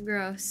fucking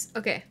gross.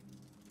 Okay.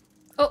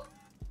 Oh.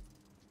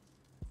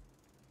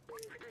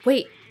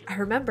 Wait, I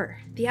remember.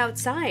 The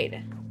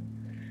outside.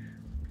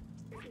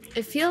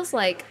 It feels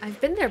like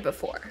I've been there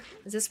before.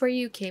 Is this where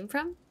you came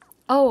from?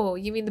 Oh,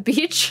 you mean the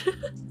beach?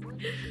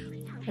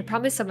 I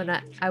promised someone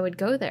that I would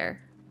go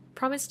there.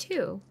 Promise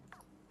too.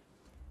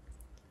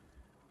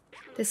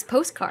 This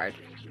postcard.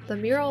 The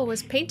mural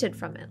was painted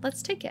from it.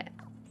 Let's take it.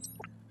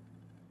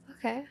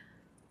 Okay.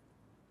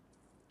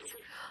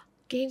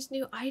 Gains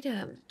new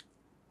item.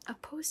 A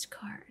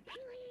postcard.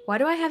 Why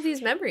do I have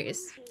these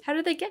memories? How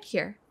did they get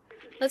here?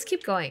 Let's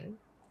keep going.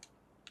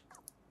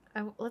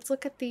 Let's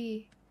look at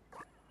the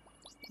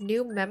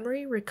new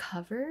memory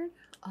recovered.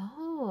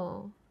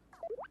 Oh.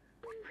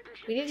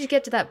 We need to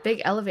get to that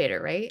big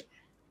elevator, right?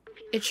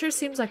 It sure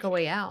seems like a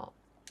way out.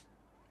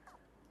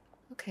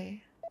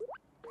 Okay.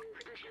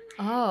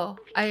 Oh,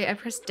 I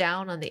pressed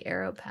down on the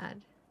arrow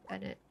pad,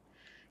 Bennett.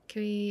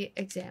 Can we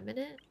examine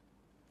it?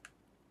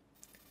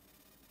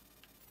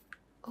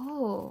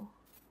 Oh.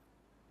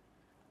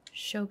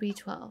 Show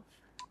B12.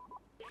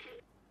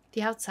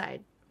 The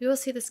outside. We will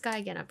see the sky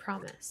again, I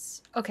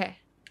promise. Okay.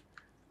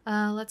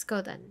 Let's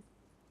go then.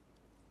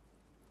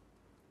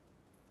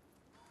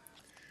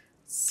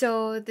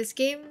 So this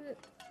game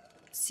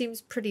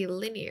seems pretty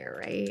linear,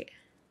 right?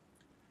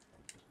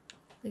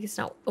 Like it's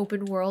not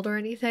open world or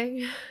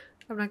anything.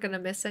 I'm not gonna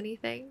miss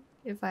anything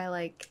if I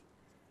like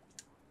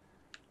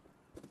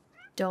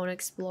don't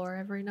explore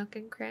every nook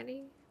and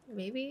cranny.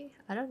 Maybe?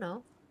 I don't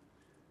know.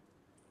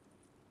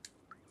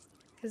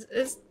 Cause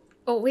it's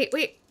oh wait.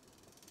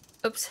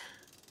 Oops.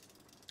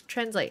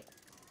 Translate.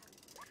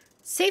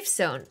 Safe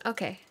zone.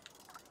 Okay.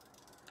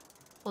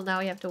 Well, now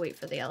we have to wait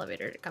for the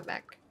elevator to come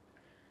back.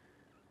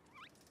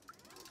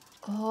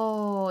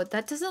 Oh,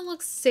 that doesn't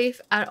look safe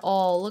at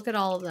all. Look at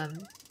all of them.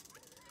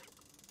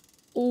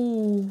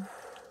 Ooh.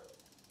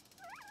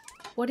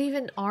 What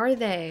even are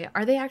they?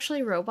 Are they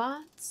actually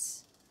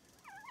robots?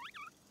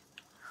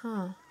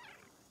 Huh.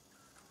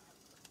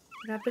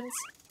 What happens?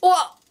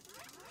 Oh!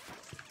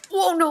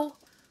 Oh no!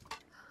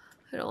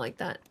 I don't like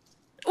that.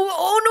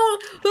 Oh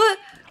no!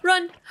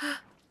 Run!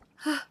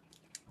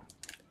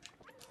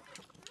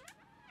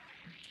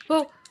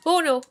 Oh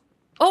no!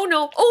 Oh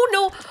no! Oh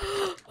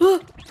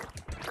no!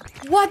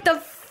 What the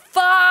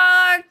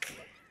fuck?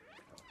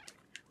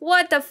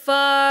 What the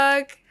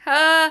fuck?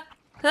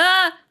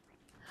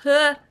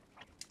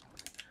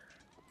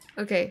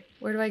 Okay,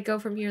 where do I go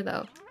from here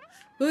though?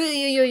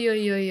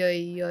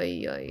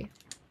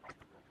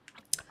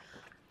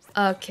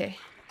 Okay.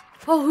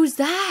 Oh, who's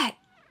that?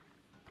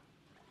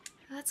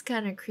 That's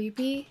kind of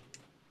creepy.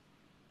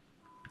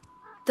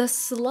 The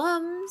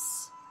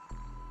slums.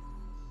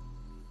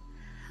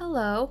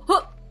 Hello.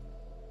 Huh.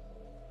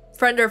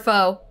 Friend or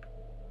foe?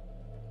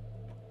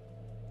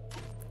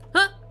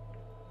 Huh?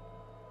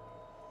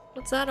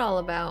 What's that all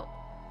about?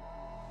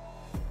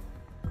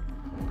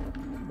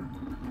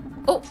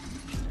 Oh.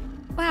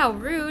 Wow,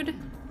 rude.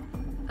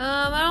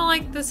 I don't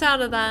like the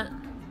sound of that.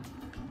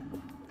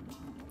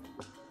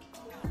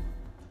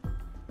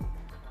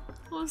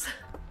 What was that?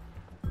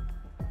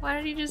 Why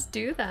did he just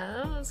do that?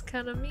 That was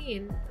kind of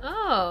mean.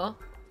 Oh.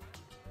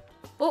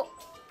 Oh.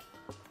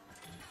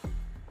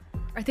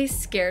 Are they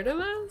scared of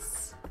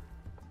us?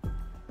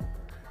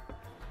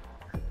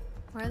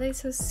 Why are they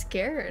so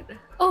scared?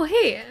 Oh,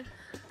 hey.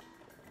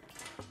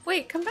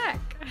 Wait, come back.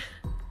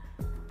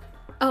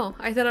 Oh,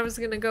 I thought I was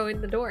gonna go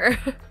in the door.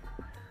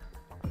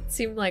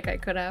 Seemed like I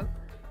could have.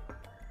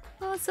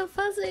 Oh, it's so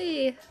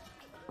fuzzy.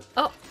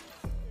 Oh.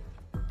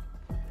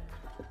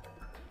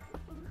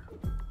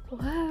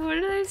 What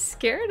are they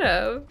scared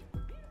of?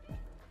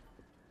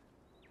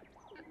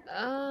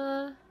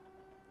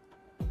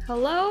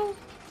 Hello?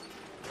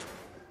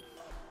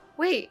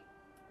 Wait.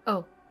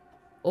 Oh.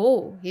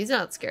 Oh, he's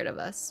not scared of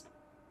us.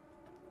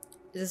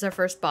 Is this our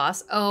first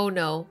boss? Oh,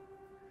 no.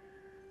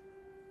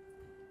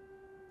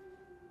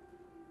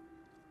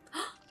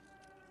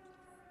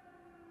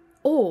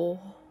 Oh.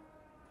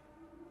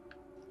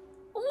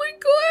 Oh my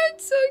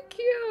god, so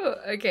cute.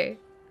 Okay.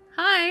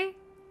 Hi.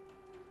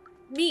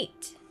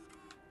 Meet.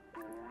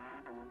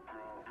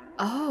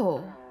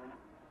 Oh.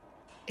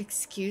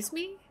 Excuse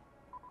me?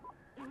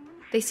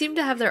 They seem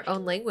to have their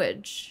own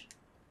language.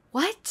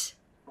 What?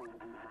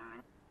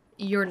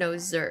 You're no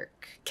Zerk.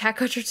 Cat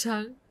got your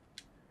tongue?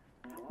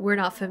 We're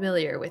not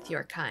familiar with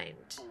your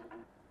kind.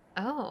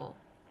 Oh.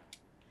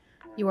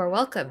 You are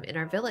welcome in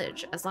our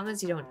village as long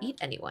as you don't eat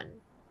anyone.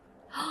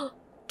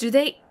 Do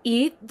they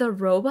eat the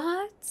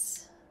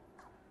robots?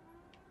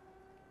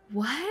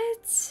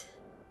 What?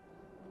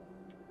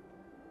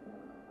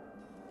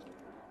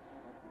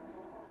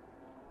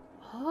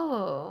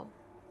 Oh.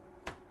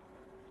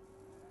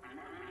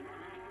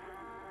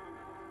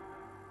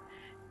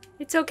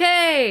 It's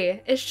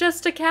okay. It's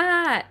just a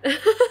cat.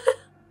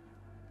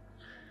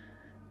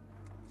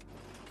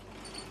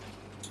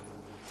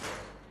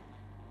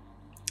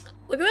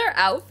 Look at their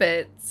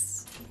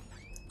outfits.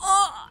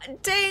 Oh,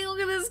 dang, look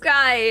at this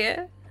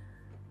guy.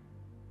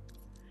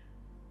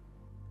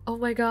 Oh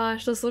my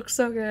gosh, this looks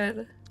so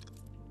good.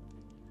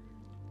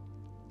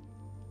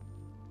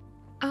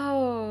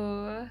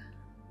 Oh,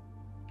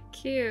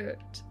 cute.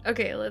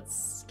 Okay,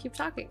 let's keep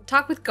talking.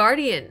 Talk with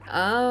Guardian.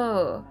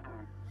 Oh,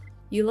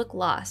 You look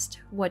lost.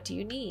 What do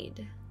you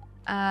need?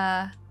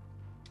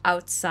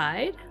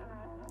 Outside?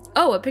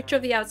 Oh, a picture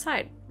of the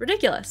outside.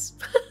 Ridiculous.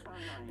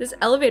 This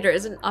elevator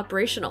isn't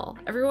operational.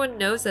 Everyone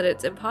knows that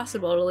it's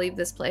impossible to leave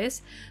this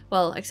place.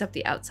 Well, except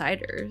the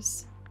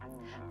outsiders.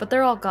 But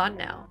they're all gone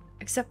now.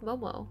 Except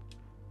Momo.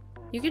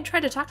 You can try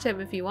to talk to him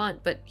if you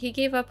want, but he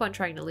gave up on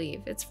trying to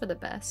leave. It's for the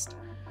best.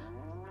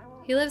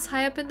 He lives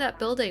high up in that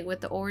building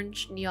with the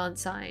orange neon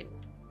sign.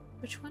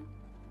 Which one?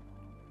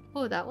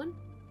 Oh, that one?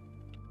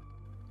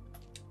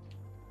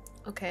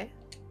 Okay.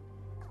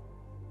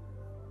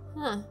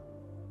 Huh.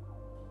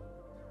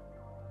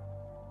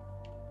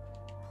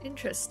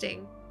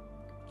 Interesting.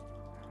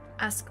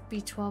 Ask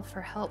BlueTwelve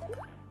for help.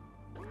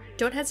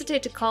 Don't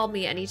hesitate to call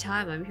me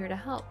anytime. I'm here to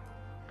help.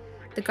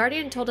 The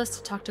Guardian told us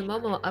to talk to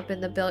Momo up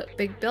in the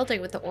big building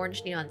with the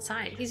orange neon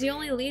sign. He's the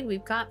only lead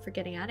we've got for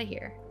getting out of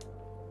here.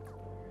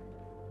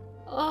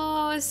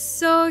 Oh,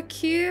 so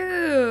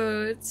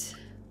cute.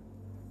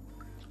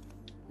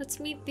 Let's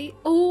meet the...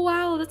 Oh,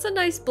 wow, that's a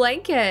nice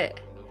blanket.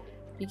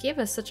 You gave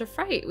us such a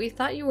fright. We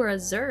thought you were a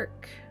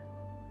Zerk.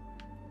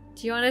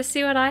 Do you want to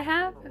see what I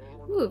have?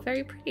 Ooh,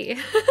 very pretty.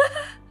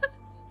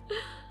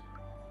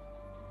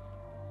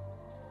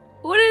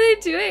 What are they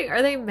doing?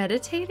 Are they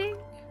meditating?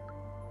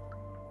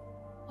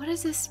 What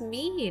does this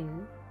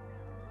mean?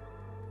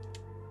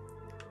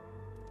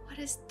 What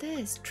is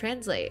this?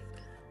 Translate.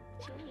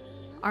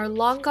 Our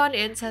long-gone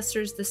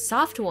ancestors, the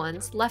soft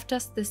ones, left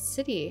us this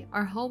city.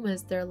 Our home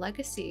is their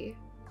legacy.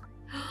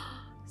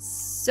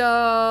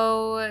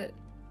 So...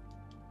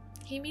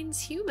 he means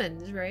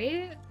humans,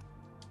 right?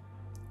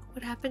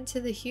 What happened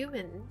to the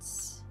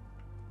humans?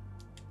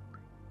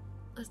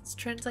 Let's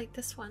translate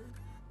this one.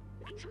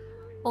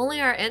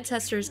 Only our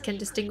ancestors can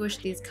distinguish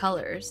these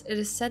colors. It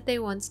is said they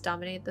once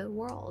dominated the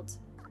world.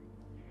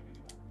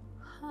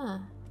 Huh.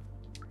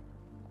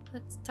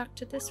 Let's talk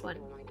to this one.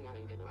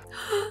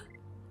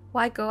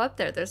 Why go up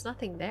there? There's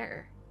nothing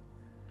there.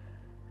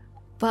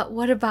 But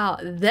what about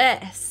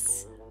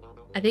this?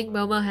 I think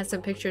Momo has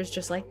some pictures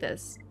just like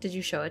this. Did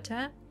you show it to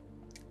him?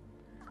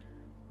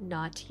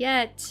 Not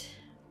yet.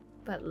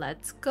 But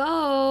let's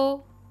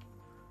go.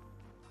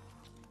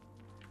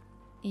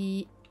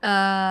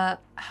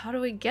 How do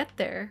we get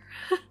there?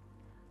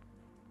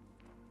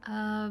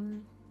 I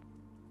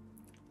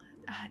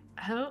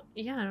don't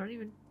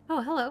even...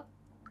 Oh, hello.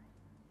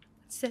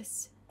 What's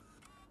this?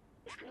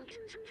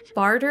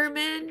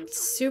 Barterman,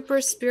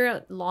 Super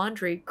Spirit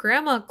Laundry,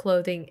 Grandma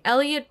Clothing,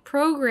 Elliot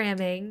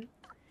Programming.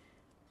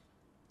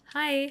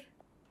 Hi.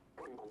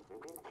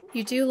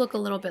 You do look a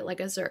little bit like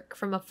a Zerk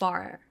from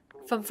afar.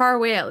 From far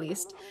away, at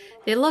least.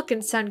 They look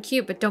and sound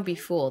cute, but don't be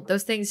fooled.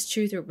 Those things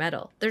chew through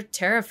metal. They're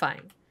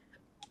terrifying.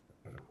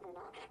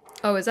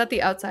 Oh, is that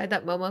the outside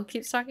that Momo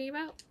keeps talking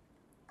about?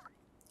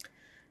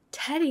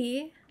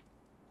 Teddy.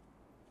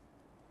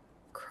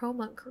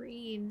 Chroma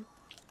green.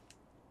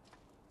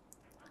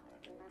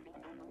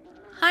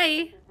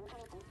 Hi.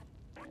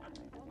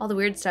 All the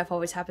weird stuff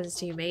always happens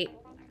to you, mate.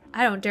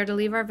 I don't dare to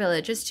leave our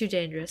village. It's too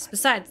dangerous.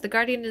 Besides, the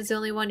Guardian is the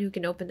only one who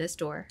can open this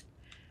door.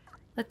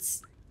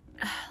 Let's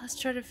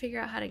try to figure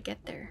out how to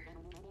get there.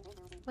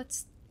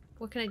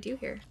 What can I do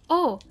here?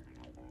 Oh!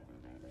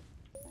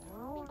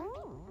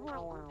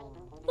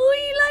 Oh,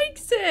 he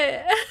likes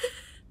it!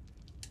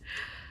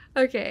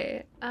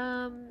 Okay,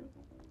 can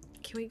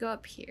we go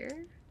up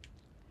here?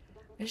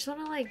 I just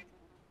want to, like,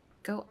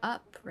 go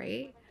up,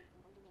 right?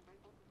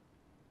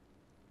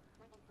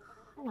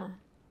 Huh.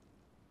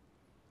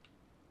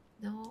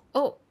 No.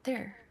 Oh,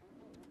 there.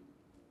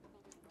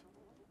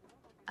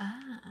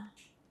 Ah.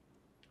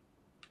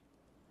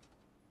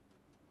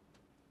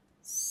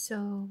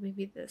 So,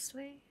 maybe this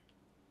way?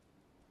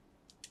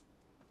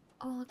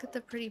 Oh, look at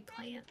the pretty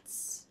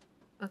plants.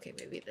 Okay,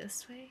 maybe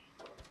this way.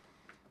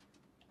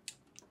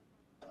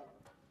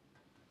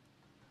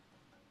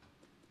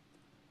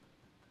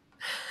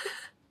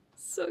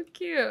 So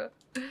cute.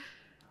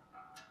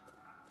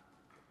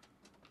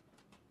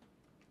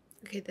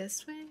 Okay,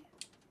 this way.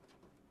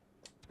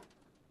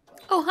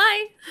 Oh,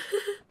 hi!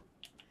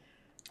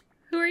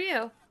 Who are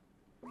you?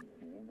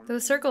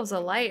 Those circles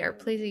of light are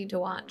pleasing to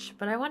watch,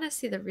 but I want to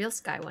see the real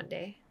sky one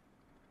day.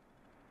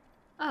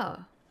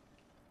 Oh.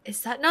 Is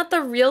that not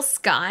the real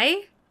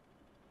sky?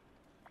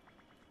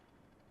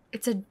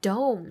 It's a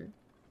dome.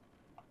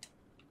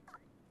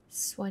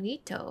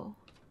 Swanito.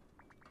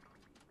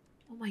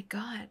 Oh my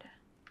god.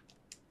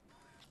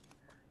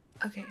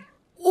 Okay.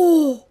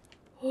 Oh!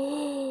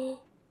 Oh!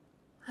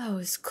 That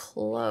was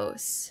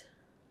close.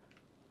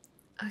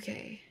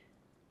 Okay.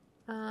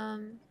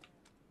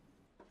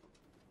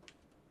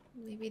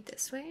 Maybe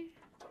this way?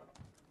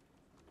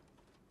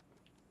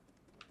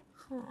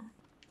 Huh.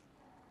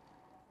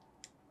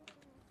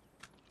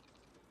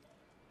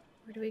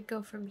 Where do we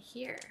go from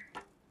here?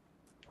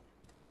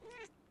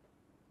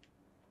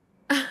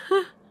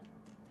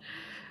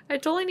 I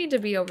totally need to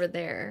be over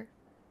there,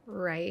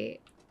 right?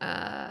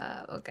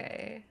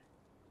 Okay.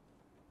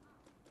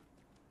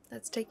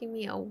 That's taking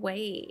me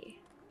away.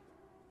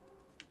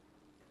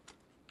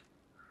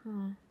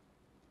 Huh.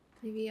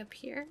 Maybe up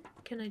here?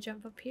 Can I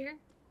jump up here?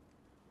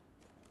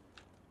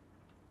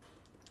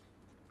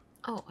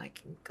 Oh, I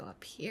can go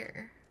up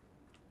here.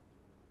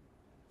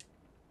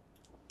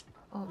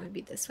 Oh,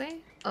 maybe this way?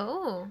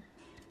 Oh.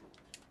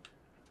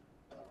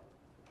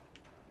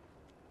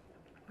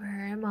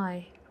 Where am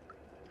I?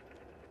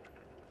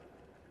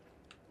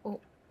 Oh,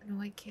 no,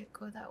 I can't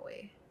go that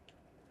way.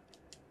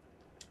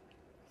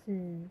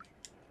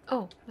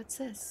 Oh, what's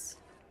this?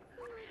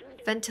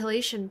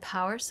 Ventilation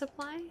power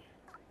supply?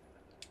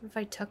 What if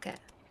I took it?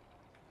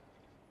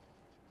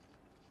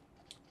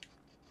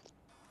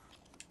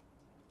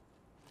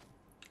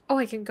 Oh,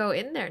 I can go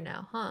in there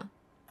now, huh?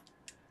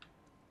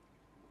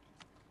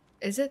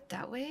 Is it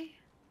that way?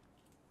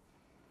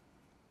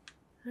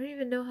 I don't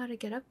even know how to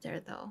get up there,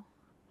 though.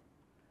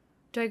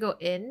 Do I go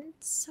in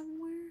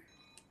somewhere?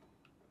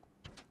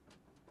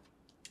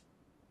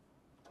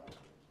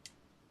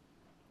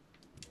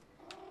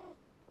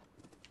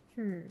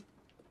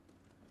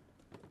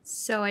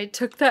 So I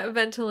took that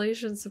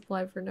ventilation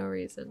supply for no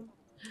reason.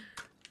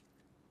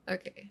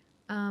 Okay.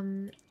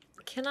 Can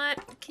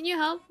you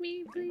help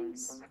me,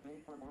 please?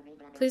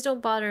 Please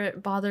don't bother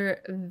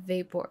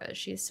Vapora.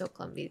 She's so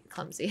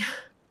clumsy.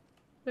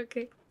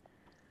 Okay.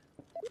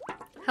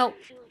 Help.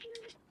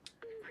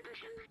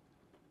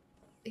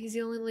 He's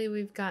the only lead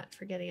we've got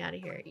for getting out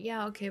of here.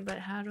 Yeah, okay, but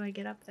how do I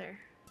get up there?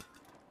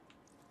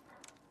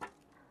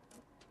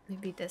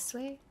 Maybe this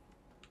way?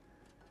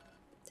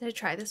 Did I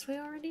try this way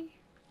already?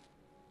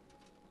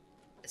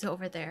 Is it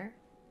over there?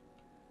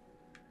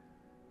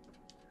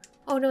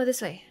 Oh no,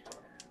 this way.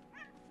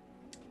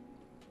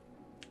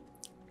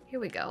 Here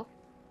we go.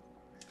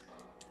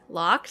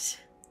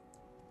 Locked,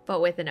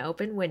 but with an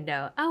open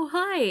window. Oh,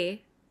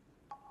 hi!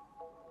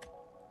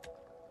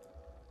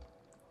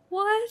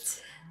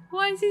 What?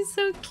 Why is he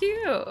so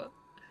cute?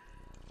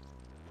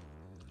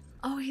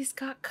 Oh, he's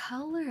got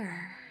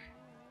color.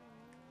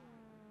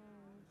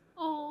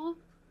 Oh.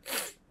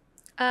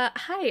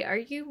 Hi, are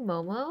you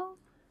Momo?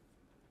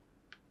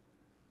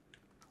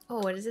 Oh,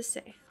 what does this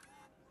say?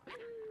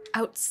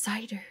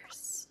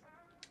 Outsiders.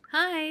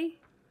 Hi.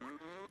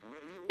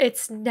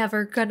 It's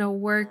never gonna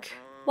work.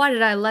 Why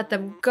did I let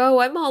them go?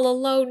 I'm all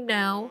alone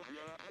now.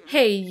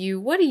 Hey, you,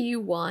 what do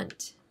you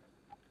want?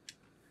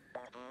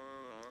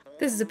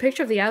 This is a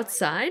picture of the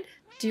outside?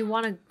 Do you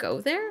want to go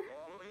there?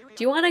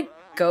 Do you want to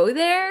go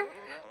there?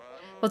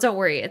 Well, don't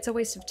worry, it's a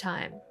waste of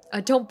time.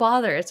 Don't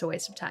bother, it's a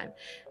waste of time.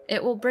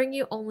 It will bring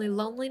you only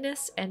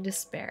loneliness and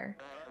despair.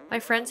 My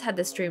friends had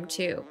this dream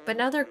too, but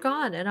now they're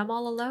gone and I'm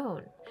all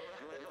alone.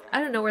 I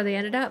don't know where they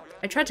ended up.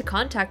 I tried to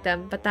contact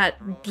them, but that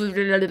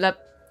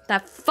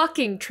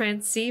fucking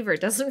transceiver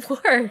doesn't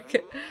work.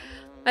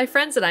 My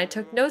friends and I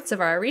took notes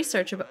of our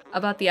research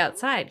about the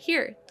outside.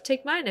 Here,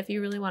 take mine if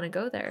you really want to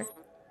go there.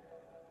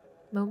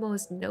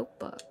 Momo's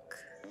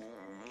notebook.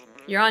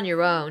 You're on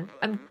your own.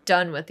 I'm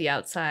done with the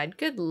outside.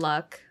 Good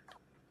luck.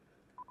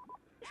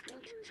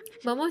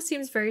 Momo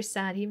seems very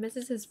sad. He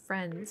misses his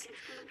friends.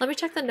 Let me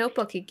check the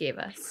notebook he gave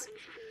us.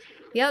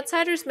 The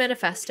Outsider's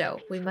Manifesto.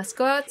 We must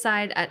go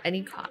outside at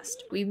any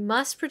cost. We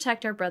must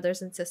protect our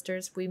brothers and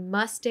sisters. We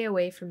must stay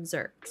away from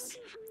Zerks.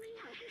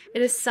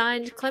 It is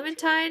signed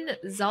Clementine,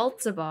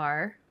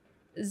 Zaltzazar,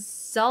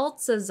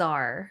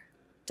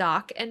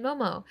 Doc, and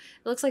Momo.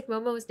 It looks like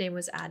Momo's name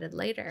was added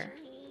later.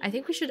 I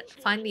think we should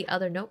find the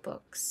other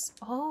notebooks.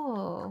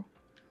 Oh.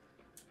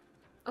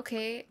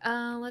 Okay,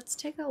 let's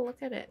take a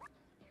look at it.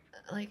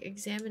 Like,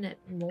 examine it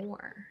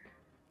more.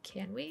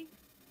 Can we?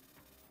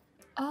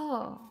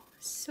 Oh,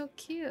 so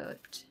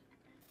cute.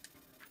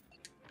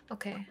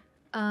 Okay.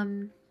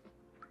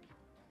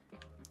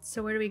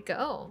 So where do we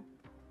go?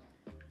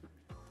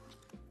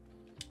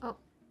 Oh.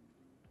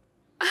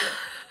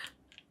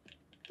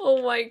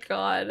 Oh my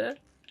god.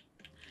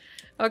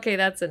 Okay,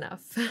 that's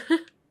enough.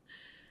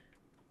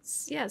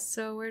 Yeah,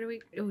 so where do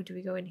we... Oh, do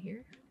we go in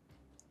here?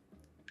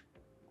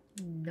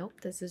 Nope,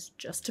 this is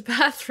just a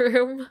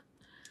bathroom.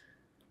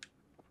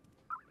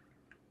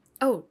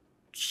 Oh,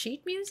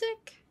 sheet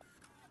music?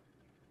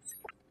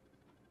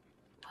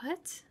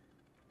 What?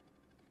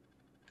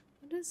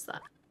 What is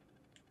that?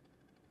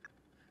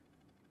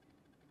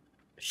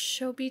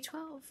 Show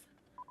BlueTwelve.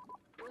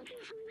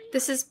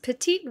 This is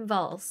Petite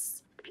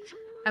Valse.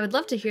 I would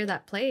love to hear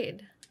that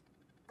played.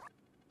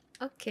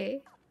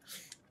 Okay.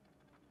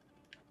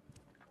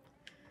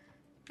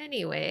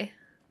 Anyway.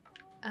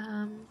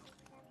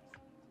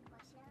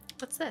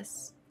 What's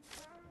this?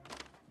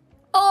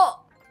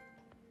 Oh!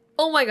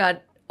 Oh my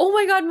god. Oh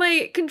my god,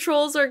 my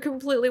controls are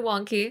completely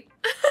wonky.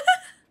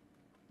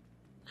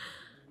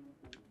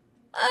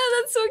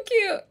 Oh, that's so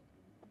cute.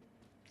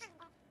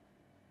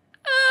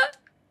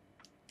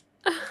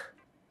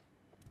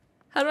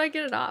 How do I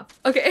get it off?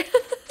 Okay.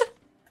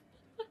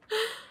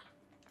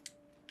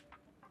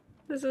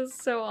 This is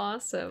so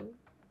awesome.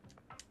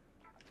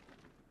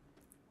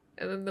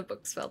 And then the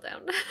books fell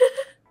down.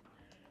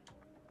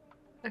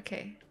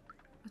 Okay.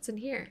 What's in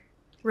here?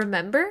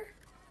 Remember?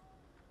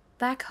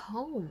 Back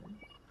home.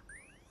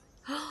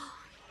 Oh,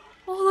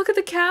 look at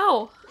the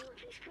cow.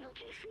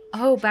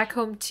 Oh, Back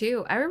Home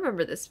 2. I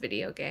remember this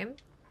video game.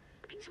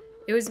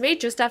 It was made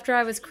just after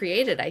I was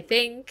created, I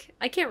think.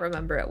 I can't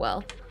remember it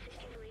well.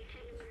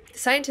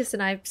 scientist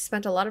and I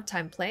spent a lot of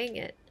time playing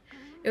it.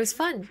 It was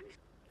fun.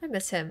 I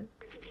miss him.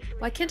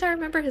 Why can't I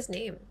remember his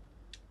name?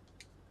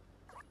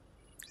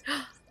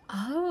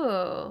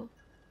 Oh,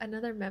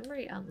 another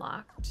memory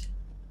unlocked.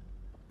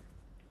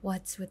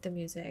 What's with the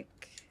music?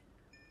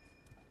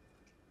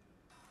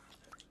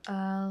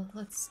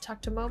 Let's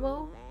talk to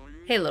Momo.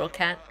 Hey, little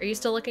cat. Are you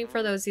still looking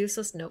for those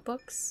useless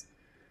notebooks?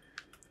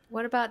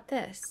 What about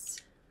this?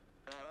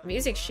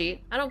 Music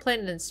sheet? I don't play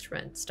an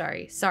instrument.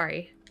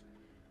 Sorry.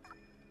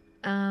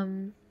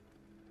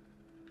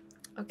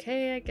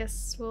 Okay, I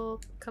guess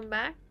we'll come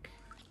back.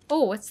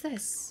 Oh, what's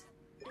this?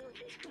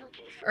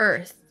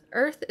 Earth.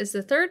 Earth is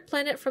the 3rd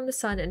planet from the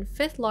sun and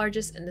 5th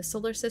largest in the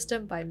solar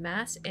system by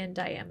mass and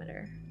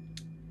diameter.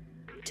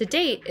 To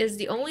date, it is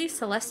the only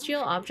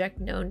celestial object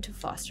known to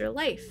foster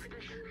life.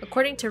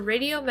 According to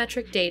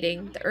radiometric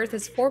dating, the Earth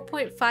is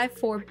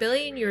 4.54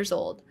 billion years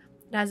old.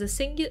 It has a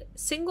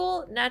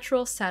single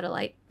natural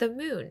satellite, the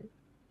Moon,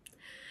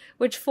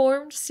 which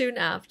formed soon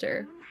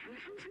after.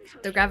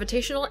 The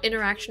gravitational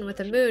interaction with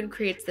the Moon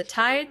creates the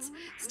tides,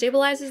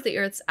 stabilizes the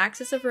Earth's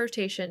axis of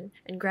rotation,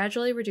 and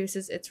gradually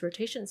reduces its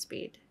rotation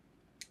speed.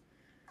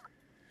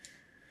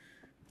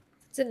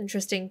 It's an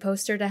interesting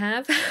poster to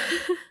have.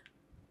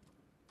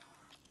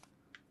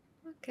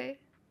 Okay.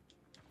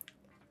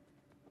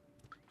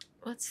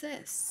 What's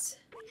this?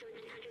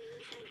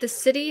 The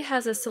city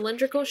has a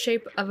cylindrical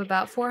shape of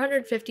about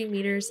 450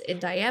 meters in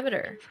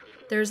diameter.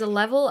 There's a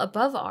level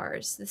above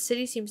ours. The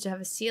city seems to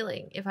have a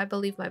ceiling. If I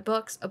believe my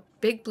books, a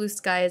big blue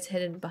sky is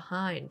hidden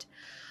behind.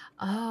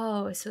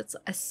 Oh, so it's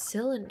a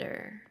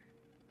cylinder.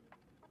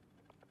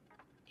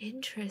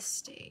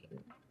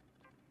 Interesting.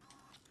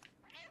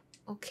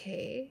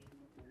 Okay.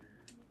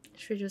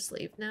 Should we just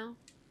leave now?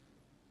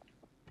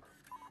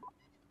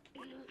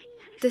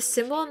 The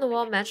symbol on the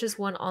wall matches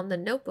one on the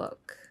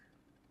notebook.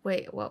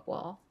 Wait, what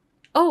wall?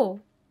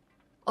 Oh!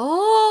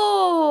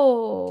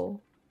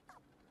 Oh!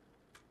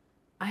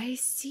 I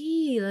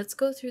see. Let's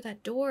go through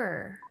that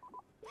door.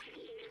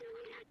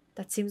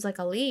 That seems like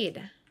a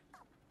lead.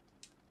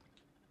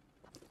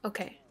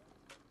 Okay.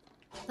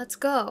 Let's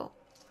go.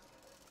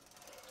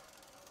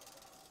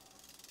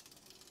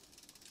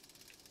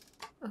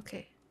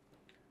 Okay.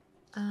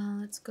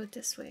 Let's go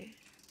this way.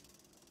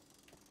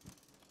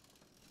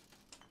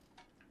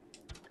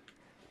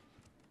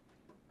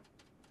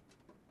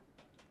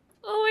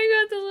 Oh my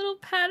god, the little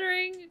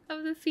pattering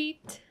of the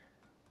feet.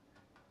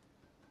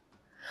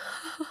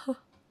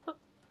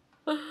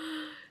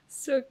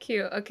 So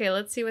cute. Okay,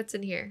 let's see what's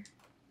in here.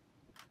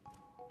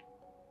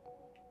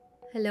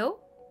 Hello?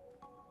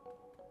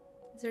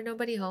 Is there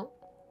nobody home?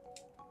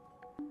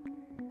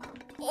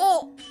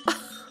 Oh!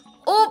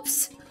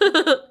 Oops!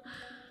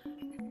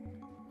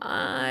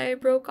 I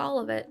broke all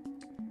of it.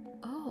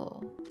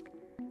 Oh.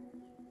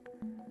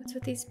 What's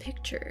with these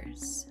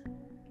pictures?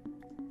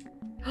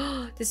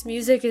 This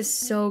music is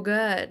so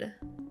good.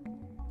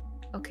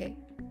 Okay.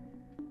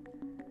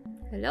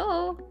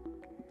 Hello?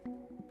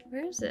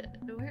 Where is it?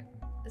 Where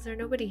is there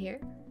nobody here?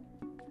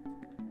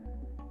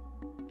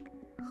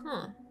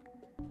 Huh.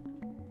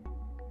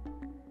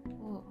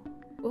 Oh.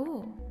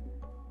 Oh.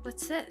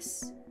 What's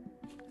this?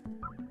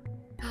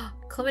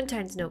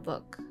 Clementine's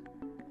notebook.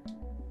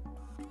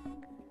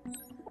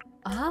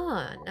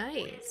 Ah,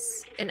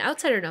 nice. An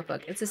outsider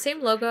notebook. It's the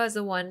same logo as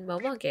the one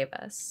Momo gave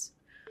us.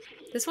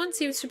 This one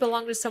seems to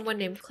belong to someone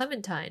named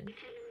Clementine.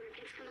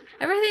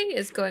 Everything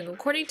is going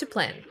according to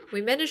plan.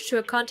 We managed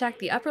to contact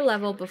the upper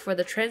level before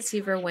the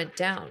transceiver went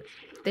down.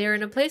 They are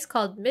in a place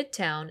called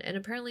Midtown, and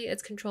apparently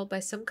it's controlled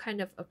by some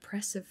kind of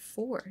oppressive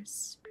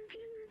force.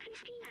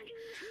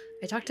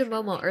 I talked to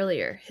Momo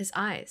earlier. His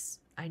eyes.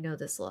 I know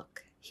this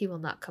look. He will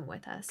not come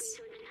with us.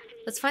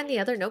 Let's find the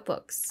other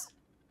notebooks.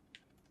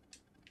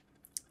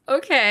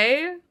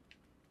 Okay.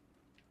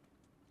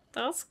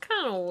 That's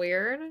kind of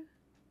weird.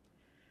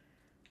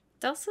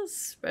 That's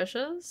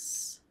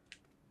suspicious.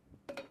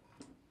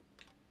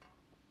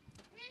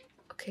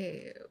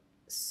 Okay,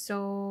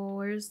 so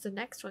where's the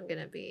next one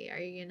gonna be? Are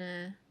you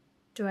gonna...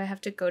 Do I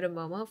have to go to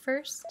Momo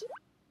first?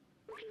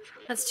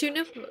 That's two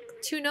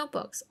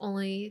notebooks.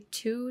 Only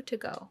 2 to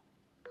go.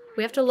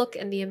 We have to look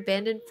in the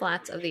abandoned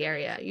flats of the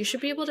area. You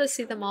should be able to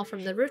see them all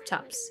from the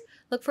rooftops.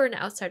 Look for an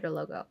outsider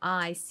logo. Ah,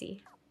 I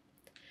see.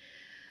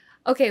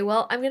 Okay,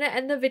 well, I'm gonna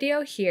end the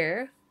video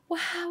here.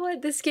 Wow,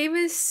 this game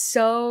is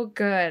so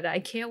good. I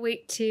can't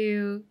wait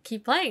to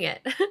keep playing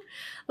it.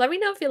 Let me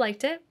know if you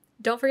liked it.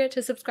 Don't forget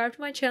to subscribe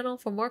to my channel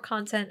for more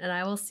content, and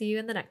I will see you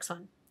in the next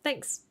one.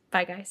 Thanks.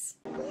 Bye, guys.